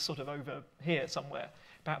Beijing is sort of over here somewhere,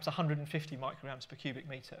 perhaps 150 micrograms per cubic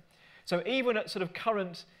metre. So even at sort of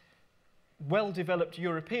current well-developed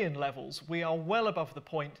European levels, we are well above the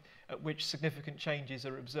point at which significant changes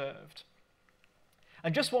are observed.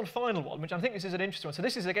 And just one final one, which I think this is an interesting one. So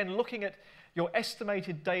this is, again, looking at your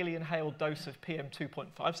estimated daily inhaled dose of PM2.5.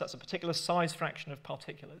 So that's a particular size fraction of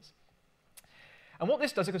particulates. And what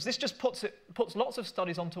this does, because this just puts lots of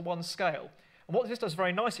studies onto one scale. And what this does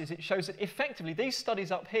very nicely is it shows that effectively these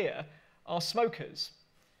studies up here are smokers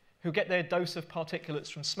who get their dose of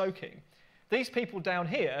particulates from smoking. These people down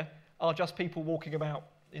here are just people walking about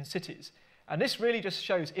in cities. And this really just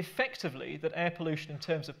shows effectively that air pollution in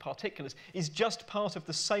terms of particulates is just part of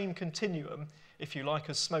the same continuum, if you like,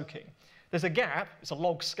 as smoking. There's a gap, it's a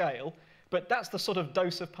log scale, but that's the sort of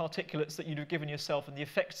dose of particulates that you'd have given yourself and the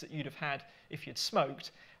effects that you'd have had if you'd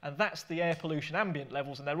smoked. And that's the air pollution ambient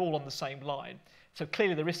levels, and they're all on the same line. So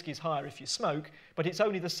clearly the risk is higher if you smoke, but it's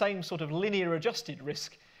only the same sort of linear adjusted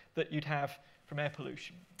risk that you'd have from air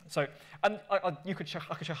pollution. So, and I could show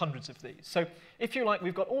hundreds of these. So if you like,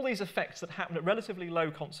 we've got all these effects that happen at relatively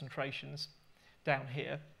low concentrations down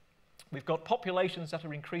here. We've got populations that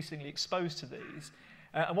are increasingly exposed to these.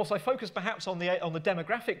 And whilst I focus perhaps on the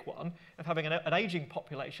demographic one of having an aging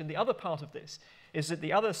population, the other part of this is that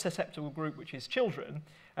the other susceptible group, which is children,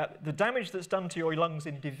 the damage that's done to your lungs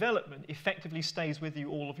in development effectively stays with you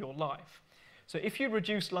all of your life. So if you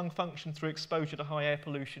reduce lung function through exposure to high air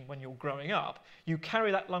pollution when you're growing up, you carry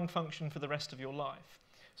that lung function for the rest of your life.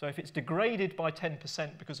 So if it's degraded by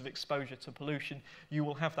 10% because of exposure to pollution, you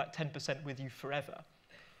will have that 10% with you forever.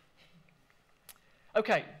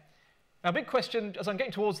 Okay, now big question as I'm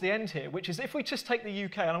getting towards the end here, which is if we just take the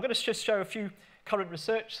UK, and I'm going to just show a few current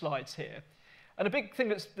research slides here, and a big thing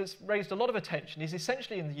that's raised a lot of attention is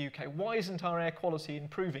essentially in the UK, why isn't our air quality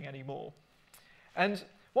improving anymore? And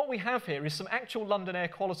what we have here is some actual London air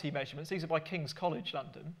quality measurements. These are by King's College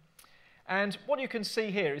London. And what you can see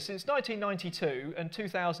here is since 1992 and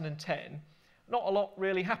 2010, not a lot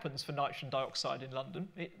really happens for nitrogen dioxide in London.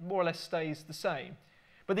 It more or less stays the same.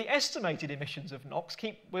 But the estimated emissions of NOx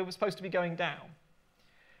we're supposed to be going down.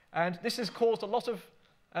 And this has caused a lot of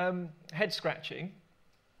head scratching.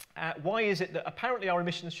 Why is it that apparently our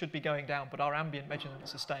emissions should be going down, but our ambient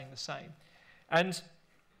measurements are staying the same? And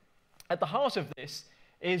at the heart of this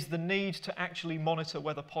is the need to actually monitor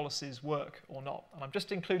whether policies work or not. And I'm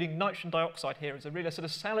just including nitrogen dioxide here as a really sort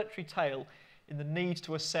of salutary tale in the need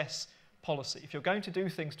to assess policy. If you're going to do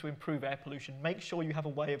things to improve air pollution, make sure you have a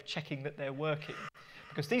way of checking that they're working,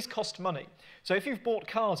 because these cost money. So if you've bought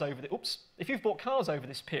cars over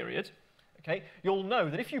this period, okay, you'll know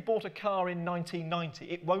that if you bought a car in 1990,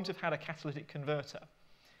 it won't have had a catalytic converter,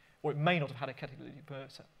 or it may not have had a catalytic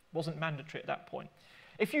converter. It wasn't mandatory at that point.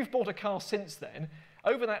 If you've bought a car since then,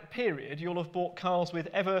 over that period, you'll have bought cars with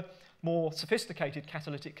ever more sophisticated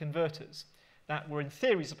catalytic converters. that were in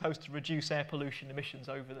theory supposed to reduce air pollution emissions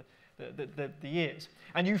over the years.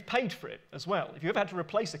 And you've paid for it as well. If you ever had to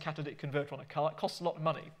replace a catalytic converter on a car, it costs a lot of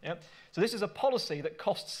money. Yeah? So this is a policy that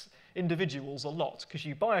costs individuals a lot, because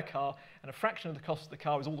you buy a car and a fraction of the cost of the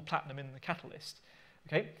car is all the platinum in the catalyst.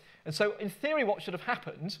 Okay? And so in theory what should have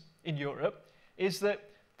happened in Europe is that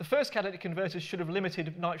the first catalytic converters should have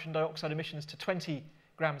limited nitrogen dioxide emissions to 20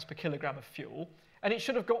 grams per kilogram of fuel, and it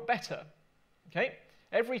should have got better. Okay?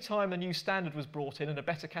 Every time a new standard was brought in and a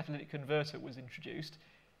better catalytic converter was introduced,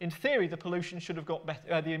 in theory the pollution should have got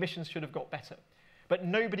better, the emissions should have got better. But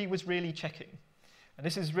nobody was really checking. And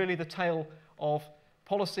this is really the tale of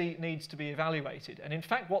policy needs to be evaluated. And in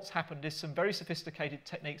fact what's happened is some very sophisticated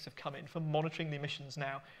techniques have come in for monitoring the emissions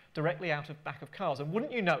now directly out of back of cars. And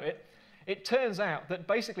wouldn't you know it, it turns out that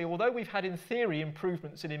basically, although we've had in theory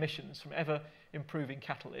improvements in emissions from ever improving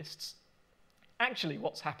catalysts, actually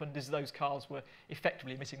what's happened is those cars were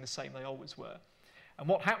effectively emitting the same they always were. And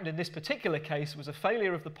what happened in this particular case was a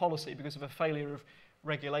failure of the policy because of a failure of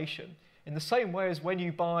regulation. In the same way as when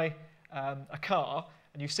you buy a car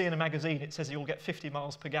and you see in a magazine it says you'll get 50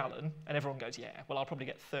 miles per gallon, and everyone goes, yeah, well, I'll probably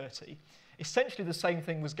get 30. Essentially the same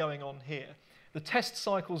thing was going on here. The test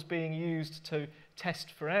cycles being used to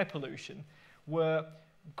test for air pollution were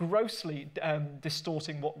grossly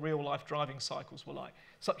distorting what real-life driving cycles were like,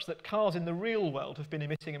 such that cars in the real world have been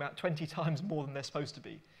emitting about 20 times more than they're supposed to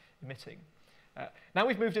be emitting. Now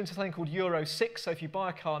we've moved into something called Euro 6, so if you buy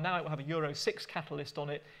a car now, it will have a Euro 6 catalyst on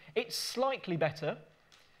it. It's slightly better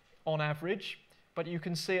on average, but you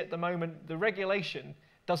can see at the moment the regulation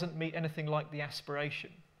doesn't meet anything like the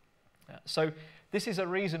aspiration. So this is a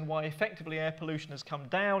reason why effectively air pollution has come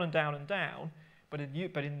down and down and down, but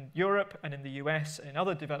in Europe and in the US and in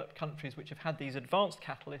other developed countries which have had these advanced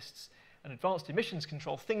catalysts and advanced emissions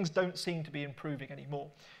control, things don't seem to be improving anymore.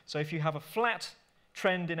 So if you have a flat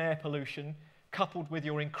trend in air pollution coupled with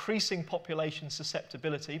your increasing population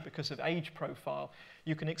susceptibility because of age profile,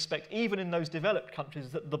 you can expect even in those developed countries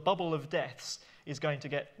that the bubble of deaths is going to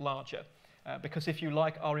get larger. Because if you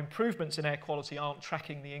like, our improvements in air quality aren't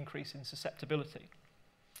tracking the increase in susceptibility.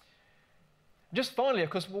 Just finally, of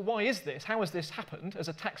course, well, why is this? How has this happened? As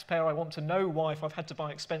a taxpayer, I want to know why, if I've had to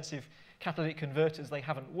buy expensive catalytic converters, they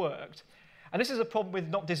haven't worked. And this is a problem with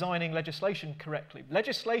not designing legislation correctly.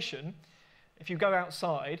 Legislation, if you go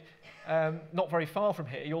outside, not very far from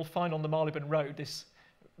here, you'll find on the Marylebone Road this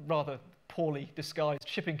rather poorly disguised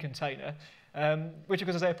shipping container, which of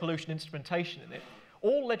course has air pollution instrumentation in it.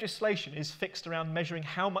 All legislation is fixed around measuring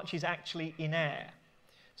how much is actually in air.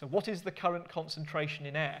 So what is the current concentration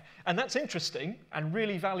in air? And that's interesting and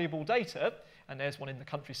really valuable data, and there's one in the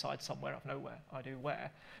countryside somewhere, I've no idea where.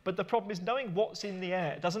 But the problem is knowing what's in the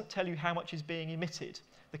air doesn't tell you how much is being emitted.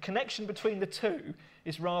 The connection between the two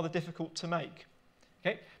is rather difficult to make.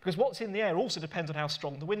 Okay? Because what's in the air also depends on how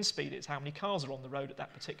strong the wind speed is, how many cars are on the road at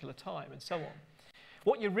that particular time, and so on.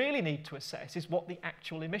 What you really need to assess is what the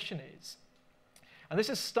actual emission is. And this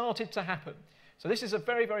has started to happen. So this is a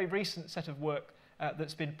very, very recent set of work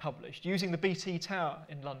that's been published using the BT Tower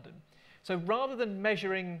in London. So rather than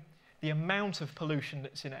measuring the amount of pollution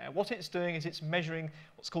that's in air, what it's doing is it's measuring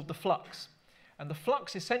what's called the flux. And the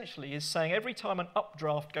flux essentially is saying every time an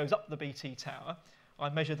updraft goes up the BT Tower, I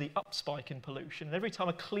measure the up spike in pollution. And every time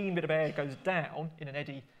a clean bit of air goes down in an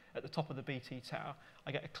eddy at the top of the BT Tower,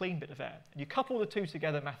 I get a clean bit of air. And you couple the two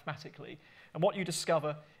together mathematically, and what you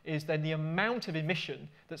discover is then the amount of emission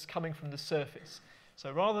that's coming from the surface.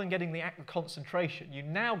 So rather than getting the actual concentration, you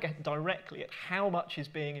now get directly at how much is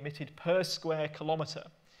being emitted per square kilometre.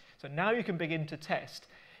 So now you can begin to test,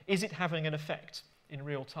 is it having an effect in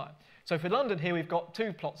real time? So for London here, we've got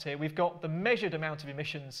two plots here. We've got the measured amount of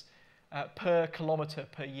emissions per kilometre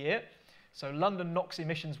per year. So London NOx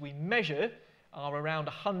emissions we measure are around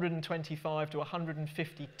 125 to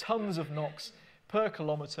 150 tonnes of NOx per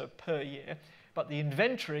kilometre per year, but the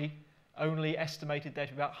inventory only estimated there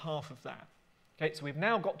to be about half of that. Okay, so we've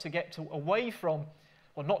now got to get away from,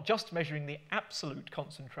 well, not just measuring the absolute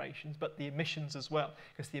concentrations, but the emissions as well,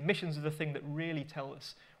 because the emissions are the thing that really tell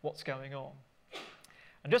us what's going on.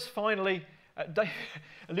 And just finally, Dave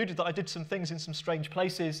alluded that I did some things in some strange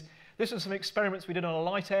places. This was some experiments we did on a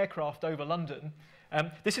light aircraft over London.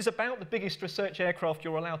 This is about the biggest research aircraft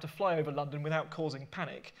you're allowed to fly over London without causing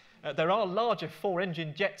panic. There are larger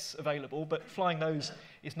four-engine jets available, but flying those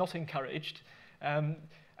is not encouraged.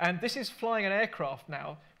 And this is flying an aircraft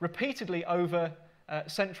now repeatedly over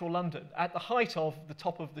central London at the height of the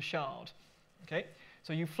top of the Shard. Okay?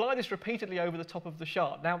 So you fly this repeatedly over the top of the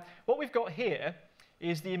Shard. Now, what we've got here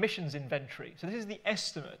is the emissions inventory. So this is the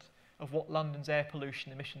estimate of what London's air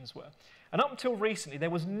pollution emissions were. And up until recently, there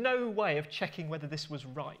was no way of checking whether this was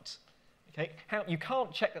right. Okay? You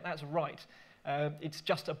can't check that that's right. It's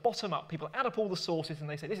just a bottom-up. People add up all the sources and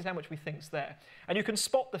they say, this is how much we think's there. And you can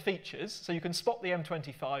spot the features. So you can spot the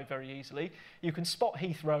M25 very easily. You can spot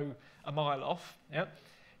Heathrow a mile off. Yeah?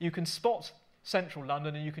 You can spot central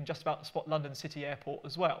London, and you can just about spot London City Airport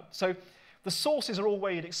as well. So the sources are all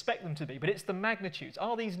where you'd expect them to be, but it's the magnitudes.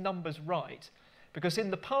 Are these numbers right? Because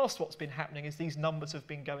in the past what's been happening is these numbers have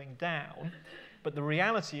been going down, but the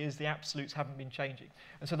reality is the absolutes haven't been changing.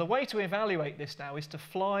 And so the way to evaluate this now is to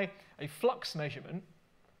fly a flux measurement.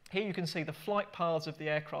 Here you can see the flight paths of the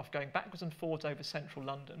aircraft going backwards and forwards over central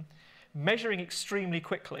London, measuring extremely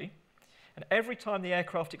quickly. And every time the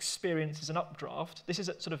aircraft experiences an updraft, this is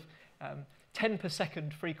at sort of 10 per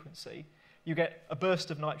second frequency, you get a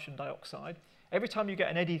burst of nitrogen dioxide. Every time you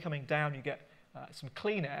get an eddy coming down, you get some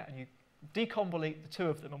clean air, and you deconvolute the two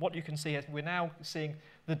of them. And what you can see is we're now seeing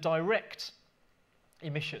the direct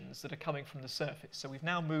emissions that are coming from the surface. So we've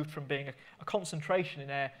now moved from being a concentration in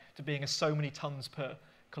air to being so many tons per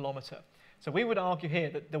kilometre. So we would argue here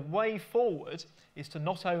that the way forward is to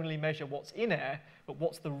not only measure what's in air, but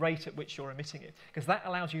what's the rate at which you're emitting it, because that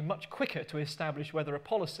allows you much quicker to establish whether a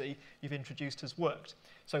policy you've introduced has worked.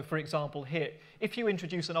 So for example here, if you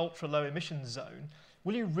introduce an ultra-low emissions zone,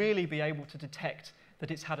 will you really be able to detect that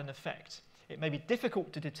it's had an effect? It may be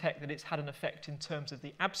difficult to detect that it's had an effect in terms of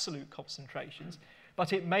the absolute concentrations,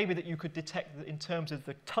 but it may be that you could detect that in terms of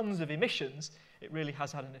the tons of emissions, it really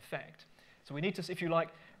has had an effect. So we need to, if you like,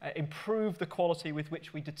 improve the quality with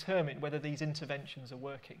which we determine whether these interventions are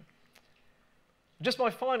working. Just my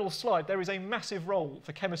final slide, there is a massive role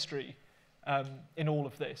for chemistry in all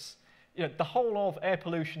of this. You know, the whole of air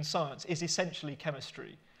pollution science is essentially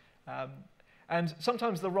chemistry. And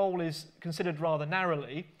sometimes the role is considered rather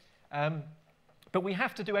narrowly, but we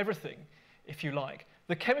have to do everything, if you like.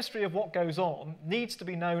 The chemistry of what goes on needs to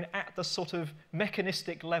be known at the sort of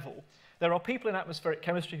mechanistic level. There are people in atmospheric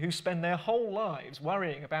chemistry who spend their whole lives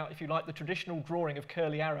worrying about, if you like, the traditional drawing of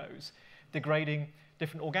curly arrows, degrading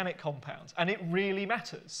different organic compounds. And it really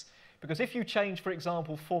matters. Because if you change, for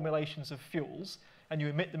example, formulations of fuels and you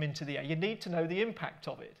emit them into the air, you need to know the impact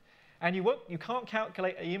of it. And you can't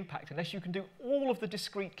calculate the impact unless you can do all of the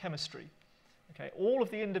discrete chemistry. Okay, all of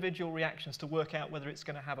the individual reactions to work out whether it's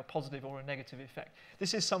going to have a positive or a negative effect.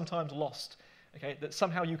 This is sometimes lost, okay, that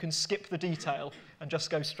somehow you can skip the detail and just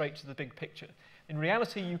go straight to the big picture. In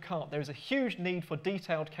reality, you can't. There is a huge need for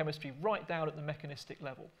detailed chemistry right down at the mechanistic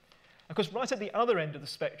level. Of course, right at the other end of the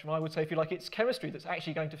spectrum, I would say, if you like, it's chemistry that's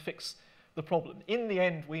actually going to fix the problem. In the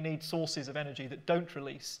end, we need sources of energy that don't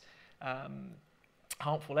release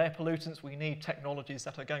harmful air pollutants. We need technologies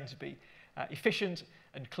that are going to be efficient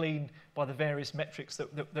and clean by the various metrics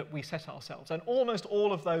that we set ourselves. And almost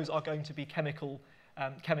all of those are going to be chemical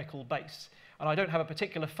based. And I don't have a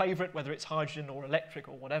particular favourite, whether it's hydrogen or electric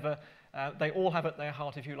or whatever. They all have at their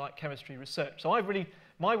heart, if you like, chemistry research. So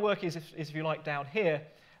my work is, if you like, down here.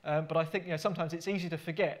 But I think sometimes it's easy to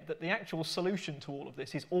forget that the actual solution to all of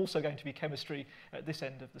this is also going to be chemistry at this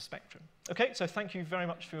end of the spectrum. Okay, so thank you very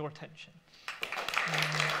much for your attention.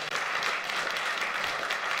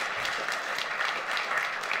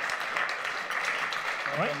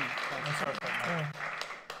 All right.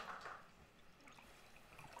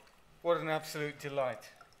 What an absolute delight.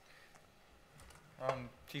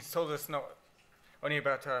 She's told us not only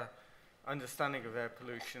about her understanding of air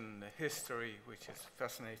pollution, the history, which is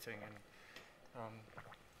fascinating, and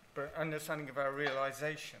but understanding of our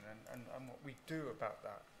realization and what we do about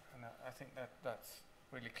that. And I think that's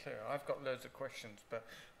really clear. I've got loads of questions, but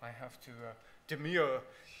I have to demur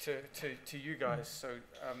to you guys. So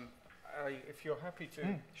if you're happy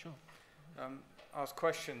to sure. Ask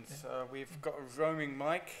questions, we've got a roaming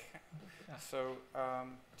mic. So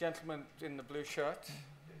gentleman in the blue shirt.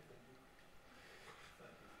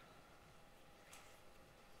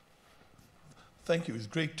 Thank you. It was a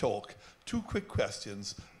great talk. Two quick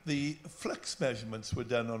questions. The flux measurements were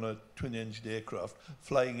done on a twin-engine aircraft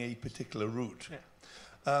flying a particular route.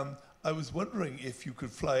 Yeah. I was wondering if you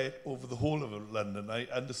could fly it over the whole of London. I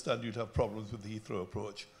understand you'd have problems with the Heathrow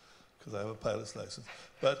approach because I have a pilot's license.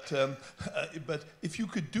 But if you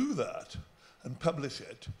could do that and publish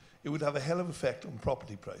it, it would have a hell of an effect on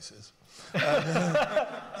property prices.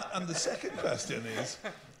 And the second question is,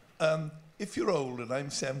 if you're old and I'm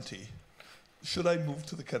 70, should I move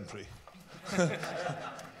to the country?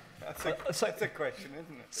 That's a question,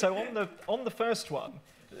 isn't it? So on the first one,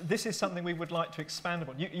 this is something we would like to expand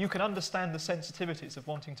upon. You can understand the sensitivities of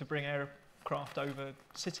wanting to bring aircraft over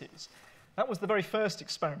cities. That was the very first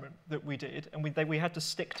experiment that we did, and we had to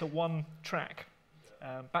stick to one track,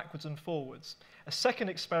 backwards and forwards. A second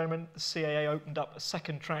experiment, the CAA opened up a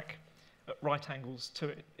second track at right angles to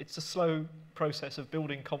it. It's a slow process of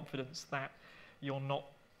building confidence that you're not.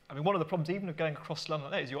 I mean, one of the problems even of going across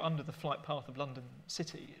London like that is you're under the flight path of London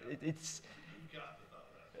City. It's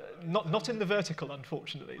not in the vertical,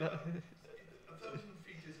 unfortunately. Well, 1,000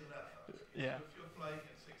 feet is enough. Yeah. So if you're flying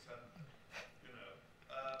at 600,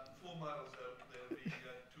 4 miles out there'll be 2,000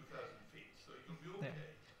 feet. So you'll be okay.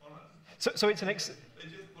 Yeah. Honest. So it's an They're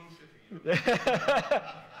just bullshitting you.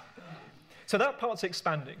 So that part's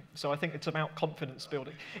expanding. So I think it's about confidence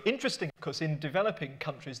building. Interesting, because in developing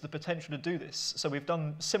countries, the potential to do this, so we've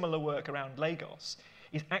done similar work around Lagos,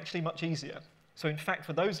 is actually much easier. So in fact,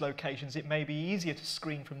 for those locations, it may be easier to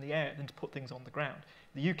screen from the air than to put things on the ground.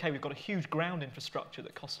 In the UK, we've got a huge ground infrastructure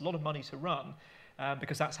that costs a lot of money to run,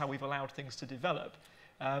 because that's how we've allowed things to develop.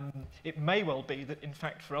 It may well be that, in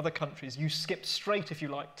fact, for other countries, you skip straight, if you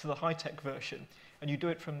like, to the high-tech version, and you do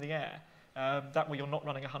it from the air. That way you're not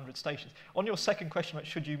running 100 stations. On your second question about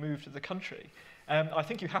should you move to the country, I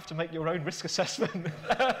think you have to make your own risk assessment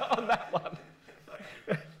on that one.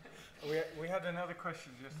 We had another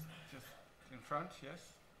question just in front,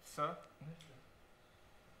 yes? Sir?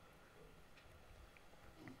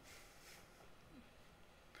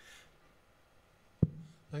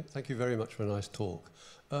 Thank you very much for a nice talk.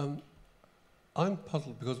 I'm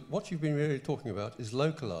puzzled because what you've been really talking about is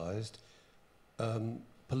localized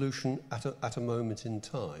pollution at a moment in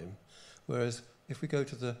time, whereas if we go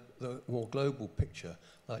to the more global picture,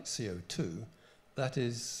 like CO2, that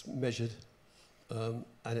is measured, and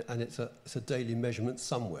it's a daily measurement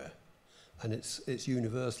somewhere, and it's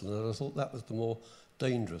universal, and I thought that was the more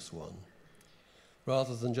dangerous one,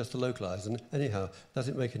 rather than just a localized. And anyhow, does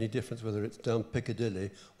it make any difference whether it's down Piccadilly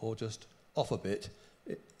or just off a bit?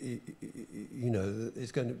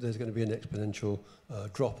 There's going to be an exponential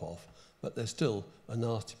drop-off, but there's still a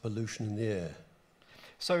nasty pollution in the air.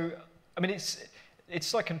 So, I mean,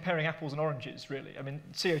 it's like comparing apples and oranges, really. I mean,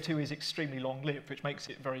 CO2 is extremely long-lived, which makes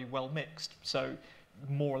it very well mixed. So,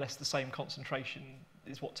 more or less the same concentration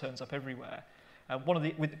is what turns up everywhere.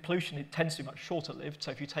 With pollution, it tends to be much shorter-lived.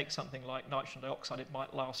 So, if you take something like nitrogen dioxide, it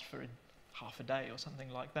might last for half a day or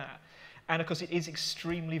something like that. And of course, it is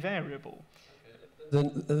extremely variable.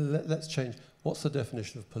 Then let's change. What's the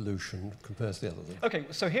definition of pollution compared to the other thing? Okay,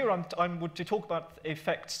 so here I'm would to talk about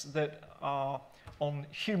effects that are on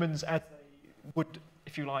humans as they would,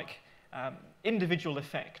 if you like, individual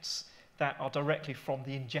effects that are directly from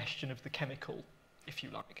the ingestion of the chemical, if you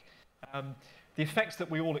like. The effects that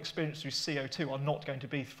we all experience through CO2 are not going to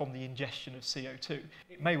be from the ingestion of CO2.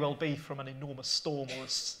 It may well be from an enormous storm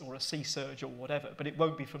or a sea surge or whatever, but it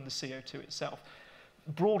won't be from the CO2 itself.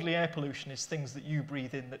 Broadly, air pollution is things that you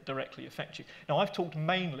breathe in that directly affect you. Now, I've talked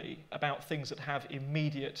mainly about things that have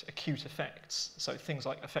immediate acute effects, so things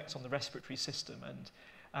like effects on the respiratory system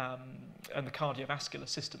and the cardiovascular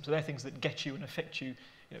system. So they're things that get you and affect you,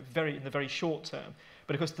 in the very short term.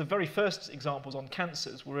 But of course, the very first examples on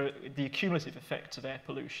cancers were the accumulative effects of air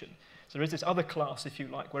pollution. So there is this other class, if you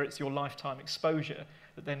like, where it's your lifetime exposure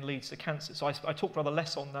that then leads to cancer. So I talked rather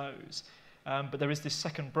less on those. But there is this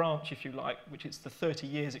second branch, if you like, which is the 30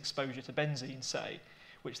 years exposure to benzene, say,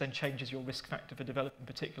 which then changes your risk factor for developing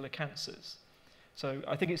particular cancers. So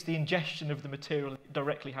I think it's the ingestion of the material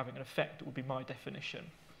directly having an effect that would be my definition.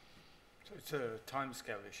 So it's a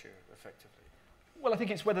timescale issue, effectively. Well, I think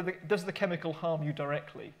it's whether does the chemical harm you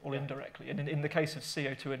directly or indirectly. And in the case of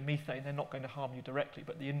CO2 and methane, they're not going to harm you directly,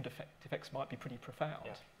 but the indirect effects might be pretty profound.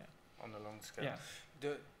 Yeah. On the long scale.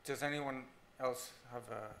 Yeah. Does anyone else have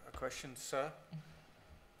a question, sir?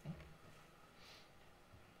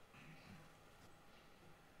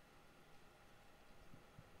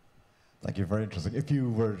 Thank you, very interesting. If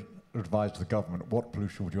you were advised to the government, what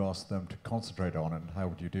pollution would you ask them to concentrate on and how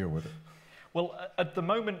would you deal with it? Well, at the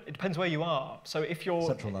moment, it depends where you are. So if you're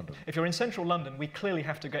Central London. If you're in central London, we clearly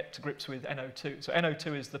have to get to grips with NO2. So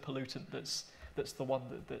NO2 is the pollutant that's the one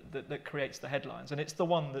that creates the headlines, and it's the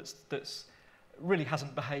one that's really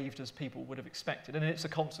hasn't behaved as people would have expected, and it's a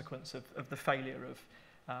consequence of the failure of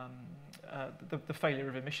the failure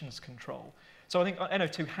of emissions control. So I think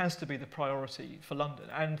NO2 has to be the priority for London,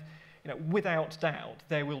 and without doubt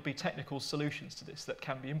there will be technical solutions to this that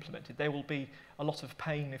can be implemented. There will be a lot of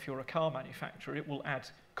pain if you're a car manufacturer. It will add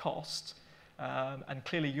cost, and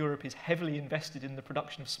clearly Europe is heavily invested in the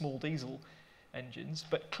production of small diesel engines,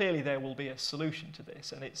 but clearly there will be a solution to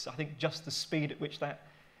this, and it's, I think, just the speed at which that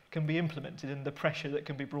can be implemented and the pressure that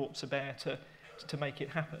can be brought to bear to make it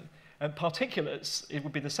happen. And particulates, it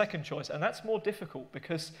would be the second choice, and that's more difficult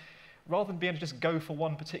because rather than being able to just go for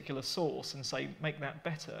one particular source and say, make that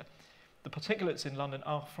better, the particulates in London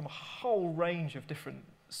are from a whole range of different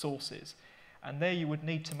sources. And there you would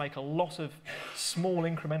need to make a lot of small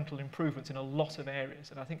incremental improvements in a lot of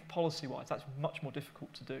areas. And I think policy-wise, that's much more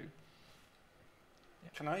difficult to do. Yeah.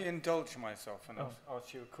 Can I indulge myself and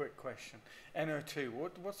ask you a quick question? NO2,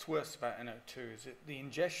 what's worse about NO2? Is it the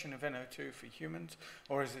ingestion of NO2 for humans,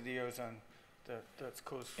 or is it the ozone that's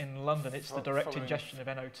caused? In London, it's the direct ingestion of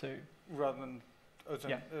NO2. Rather than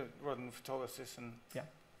ozone, rather than photolysis and... Yeah.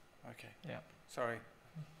 Okay. Yeah. Sorry.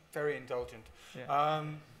 Very indulgent. Yeah.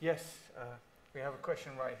 Yes, we have a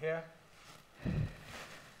question right here.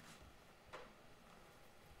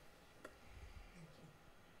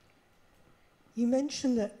 You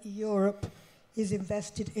mentioned that Europe is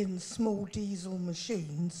invested in small diesel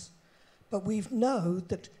machines, but we know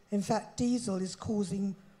that, in fact, diesel is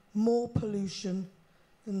causing more pollution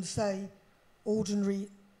than, say, ordinary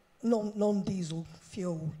non-diesel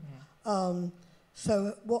fuel.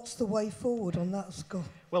 So what's the way forward on that score?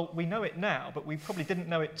 Well, we know it now, but we probably didn't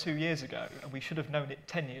know it 2 years ago, and we should have known it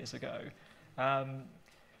 10 years ago. I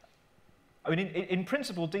mean, in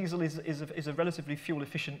principle, diesel is a relatively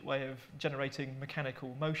fuel-efficient way of generating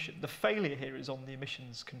mechanical motion. The failure here is on the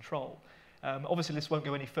emissions control. Obviously, this won't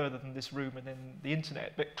go any further than this room and then the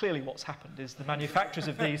internet, but clearly what's happened is the manufacturers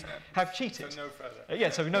of these have cheated. So no further. Yeah,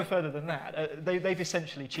 so no further than that. They've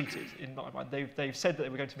essentially cheated, in my mind. They've said that they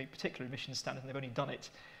were going to meet particular emissions standards, and they've only done it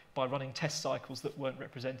by running test cycles that weren't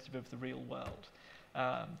representative of the real world.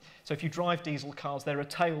 So if you drive diesel cars, there are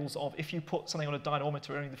tales of if you put something on a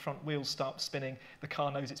dynamometer and only the front wheels start spinning, the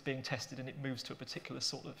car knows it's being tested and it moves to a particular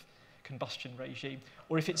sort of combustion regime.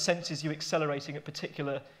 Or if it senses you accelerating at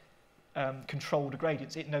particular controlled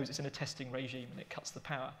gradients, it knows it's in a testing regime and it cuts the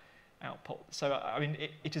power output. So, I mean,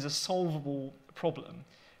 it is a solvable problem,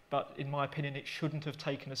 but in my opinion, it shouldn't have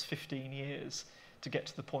taken us 15 years to get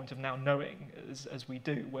to the point of now knowing, as we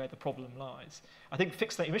do, where the problem lies. I think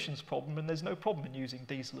fix that emissions problem, and there's no problem in using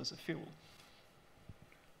diesel as a fuel.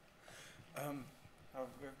 I've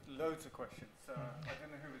got loads of questions. I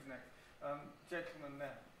don't know who was next. Gentleman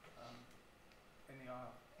there, in the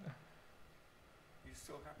aisle. You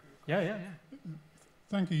still happy with Yeah.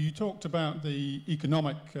 Thank you. You talked about the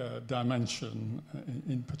economic dimension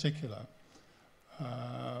in particular,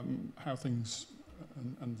 how things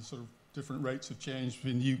and the sort of different rates of change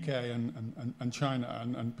between the UK and China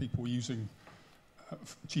and people using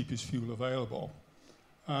cheapest fuel available.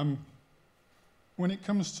 When it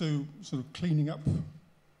comes to sort of cleaning up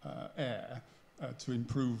air to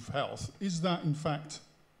improve health, is that in fact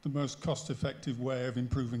the most cost-effective way of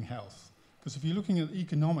improving health? Because if you're looking at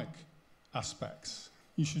economic aspects,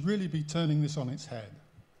 you should really be turning this on its head.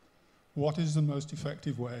 What is the most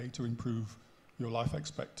effective way to improve your life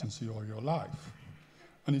expectancy or your life?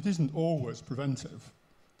 And it isn't always preventive.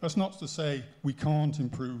 That's not to say we can't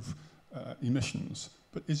improve emissions,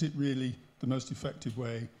 but is it really the most effective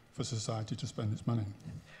way for society to spend its money?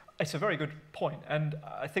 It's a very good point, and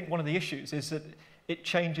I think one of the issues is that it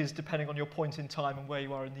changes depending on your point in time and where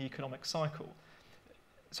you are in the economic cycle.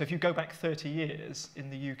 So if you go back 30 years in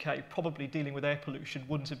the UK, probably dealing with air pollution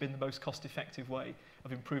wouldn't have been the most cost-effective way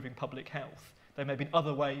of improving public health. There may have been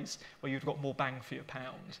other ways where you've got more bang for your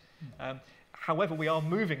pound. However, we are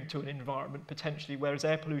moving to an environment potentially where as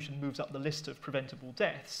air pollution moves up the list of preventable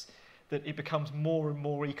deaths, that it becomes more and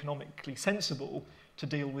more economically sensible to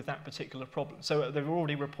deal with that particular problem. So there are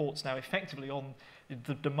already reports now effectively on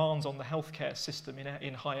the demands on the healthcare system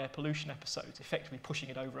in high air pollution episodes, effectively pushing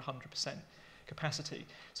it over 100% capacity.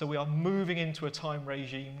 So we are moving into a time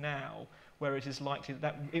regime now where it is likely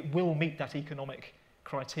that it will meet that economic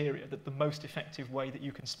criteria, that the most effective way that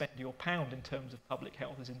you can spend your pound in terms of public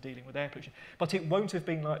health is in dealing with air pollution. But it won't have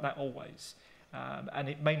been like that always. And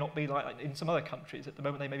it may not be like that in some other countries. At the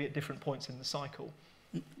moment, they may be at different points in the cycle.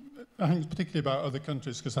 I think it's particularly about other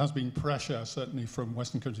countries, because there has been pressure, certainly from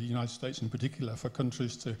Western countries, the United States in particular, for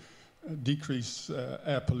countries to decrease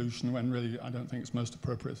air pollution when really I don't think it's the most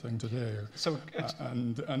appropriate thing to do. So,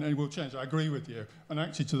 and it will change. I agree with you. And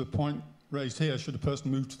actually, to the point raised here, should a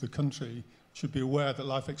person move to the country, should be aware that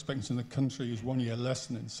life expectancy in the country is 1 year less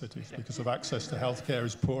than in cities because of access to healthcare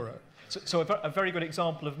is poorer. So a very good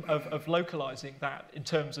example of localising that in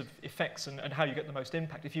terms of effects and how you get the most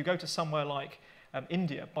impact. If you go to somewhere like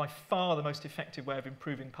India, by far the most effective way of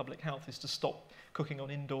improving public health is to stop cooking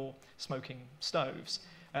on indoor smoking stoves.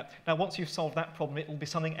 Now, once you've solved that problem, it will be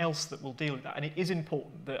something else that will deal with that. And it is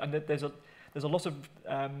important that there's a lot of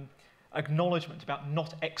acknowledgement about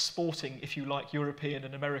not exporting, if you like, European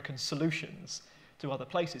and American solutions to other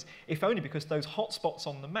places, if only because those hotspots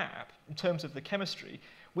on the map, in terms of the chemistry,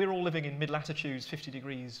 we're all living in mid-latitudes, 50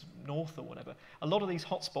 degrees north or whatever. A lot of these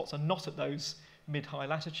hotspots are not at those mid-high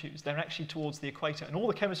latitudes. They're actually towards the equator, and all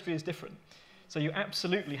the chemistry is different. So you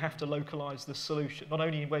absolutely have to localise the solution, not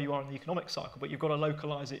only where you are in the economic cycle, but you've got to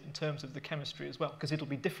localise it in terms of the chemistry as well, because it'll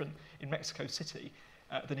be different in Mexico City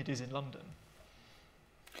than it is in London.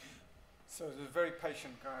 So there's a very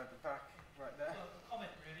patient guy at the back right there. Well, a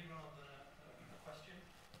comment really rather than a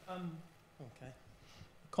question. Okay.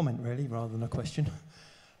 A comment really rather than a question.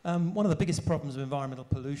 One of the biggest problems of environmental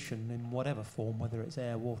pollution in whatever form, whether it's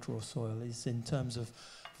air, water or soil, is in terms of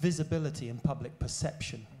visibility and public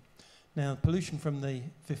perception. Now, pollution from the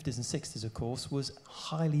 50s and 60s, of course, was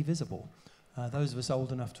highly visible. Those of us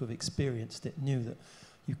old enough to have experienced it knew that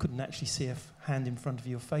you couldn't actually see a hand in front of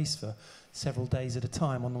your face for several days at a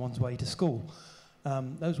time on one's way to school.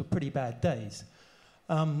 Those were pretty bad days.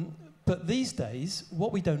 But these days,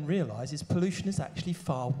 what we don't realise is pollution is actually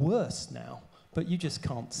far worse now, but you just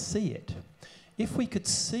can't see it. If we could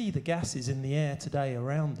see the gases in the air today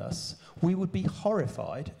around us, we would be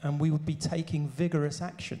horrified and we would be taking vigorous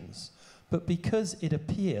actions. But because it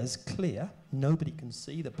appears clear, nobody can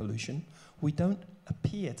see the pollution, we don't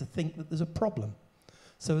appear to think that there's a problem.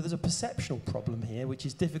 So there's a perceptual problem here, which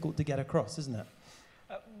is difficult to get across, isn't it?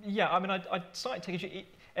 Yeah, I mean, I'd slightly take it.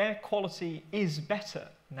 Air quality is better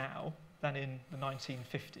now than in the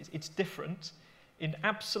 1950s. It's different. In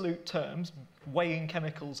absolute terms, weighing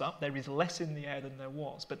chemicals up, there is less in the air than there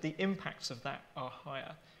was, but the impacts of that are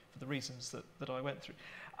higher for the reasons that I went through.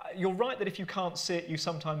 You're right that if you can't see it, you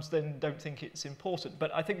sometimes then don't think it's important,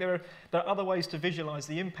 but I think there are other ways to visualise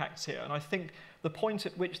the impacts here, and I think the point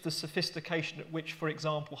at which the sophistication at which, for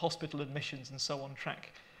example, hospital admissions and so on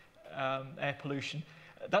track air pollution,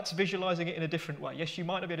 that's visualising it in a different way. Yes, you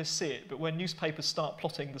might not be able to see it, but when newspapers start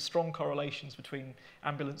plotting the strong correlations between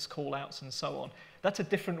ambulance call-outs and so on, that's a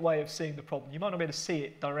different way of seeing the problem. You might not be able to see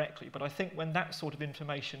it directly, but I think when that sort of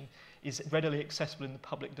information is readily accessible in the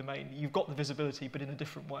public domain, you've got the visibility, but in a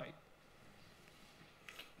different way.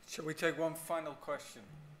 Shall we take one final question?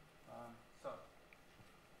 So,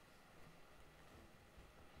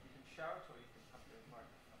 you can shout or you can have your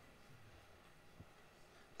microphone.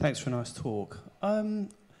 Thanks for a nice talk.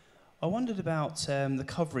 I wondered about the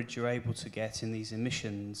coverage you're able to get in these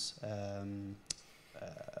emissions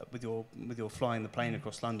with your flying the plane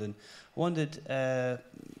across London. I wondered,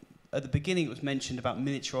 at the beginning it was mentioned about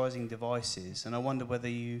miniaturising devices, and I wonder whether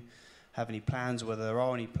you have any plans, or whether there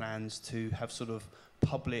are any plans to have sort of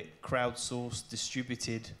public, crowdsourced,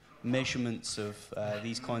 distributed measurements of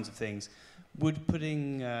these kinds of things. Would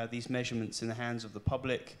putting these measurements in the hands of the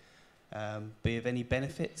public be of any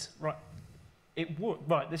benefit? Right. It would.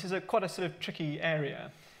 Right. This is quite a sort of tricky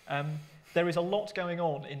area. There is a lot going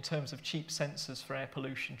on in terms of cheap sensors for air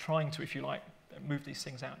pollution, trying to, if you like, move these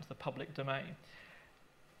things out into the public domain.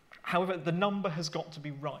 However, the number has got to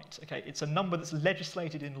be right. Okay, it's a number that's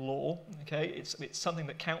legislated in law. Okay, it's something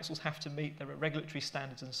that councils have to meet. There are regulatory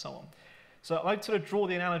standards and so on. So I'd sort of draw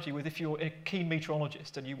the analogy with if you're a keen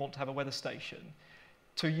meteorologist and you want to have a weather station.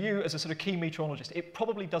 To you, as a sort of keen meteorologist, it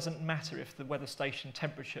probably doesn't matter if the weather station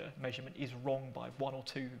temperature measurement is wrong by 1 or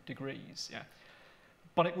 2 degrees. Yeah.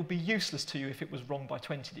 But it would be useless to you if it was wrong by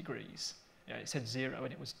 20 degrees. Yeah, it said 0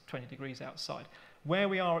 and it was 20 degrees outside. Where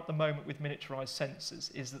we are at the moment with miniaturised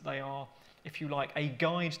sensors is that they are, if you like, a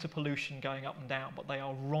guide to pollution going up and down, but they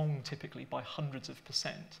are wrong typically by hundreds of %.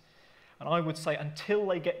 And I would say until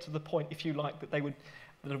they get to the point, if you like, that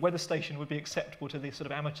a weather station would be acceptable to the sort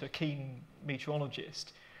of amateur keen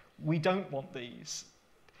meteorologist, we don't want these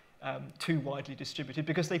too widely distributed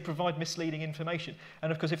because they provide misleading information.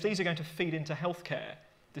 And of course, if these are going to feed into healthcare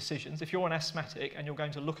decisions, if you're an asthmatic and you're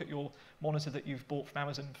going to look at your monitor that you've bought from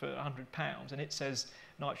Amazon for £100 and it says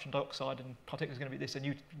nitrogen dioxide and particles are going to be this, and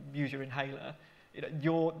you use your inhaler,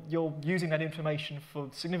 you're using that information for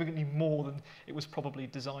significantly more than it was probably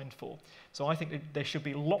designed for. So I think that there should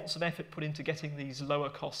be lots of effort put into getting these lower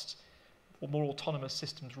cost or more autonomous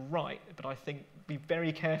systems right, but I think be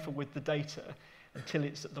very careful with the data until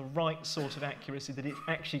it's at the right sort of accuracy that it's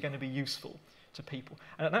actually going to be useful to people.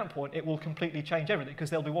 And at that point, it will completely change everything because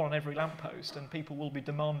there'll be one on every lamppost and people will be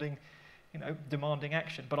demanding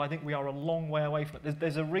action. But I think we are a long way away from it.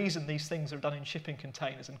 There's a reason these things are done in shipping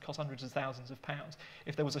containers and cost hundreds of thousands of pounds.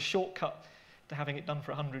 If there was a shortcut to having it done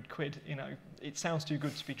for £100, it sounds too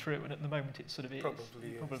good to be true, and at the moment it sort of is.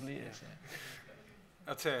 Probably is. Yeah.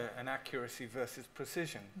 That's an accuracy versus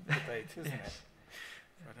precision debate, isn't it?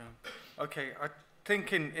 But, okay, I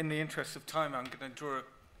think in the interest of time, I'm going to draw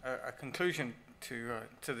a conclusion to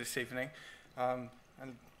this evening, and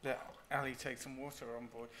let Ali take some water on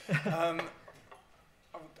board.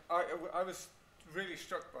 I was really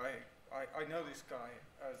struck by, I know this guy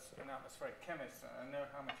as an atmospheric chemist, and I know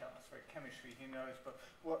how much atmospheric chemistry he knows, but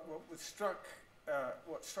what was struck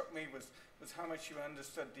what struck me was how much you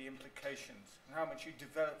understood the implications and how much you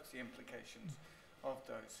developed the implications of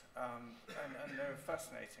those. And they're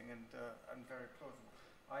fascinating and very plausible.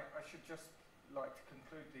 I should just like to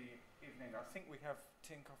conclude the evening. I think we have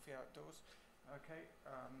tea and coffee outdoors, okay?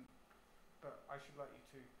 But I should like you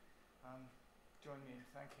to join me in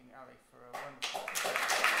thanking Ali for a wonderful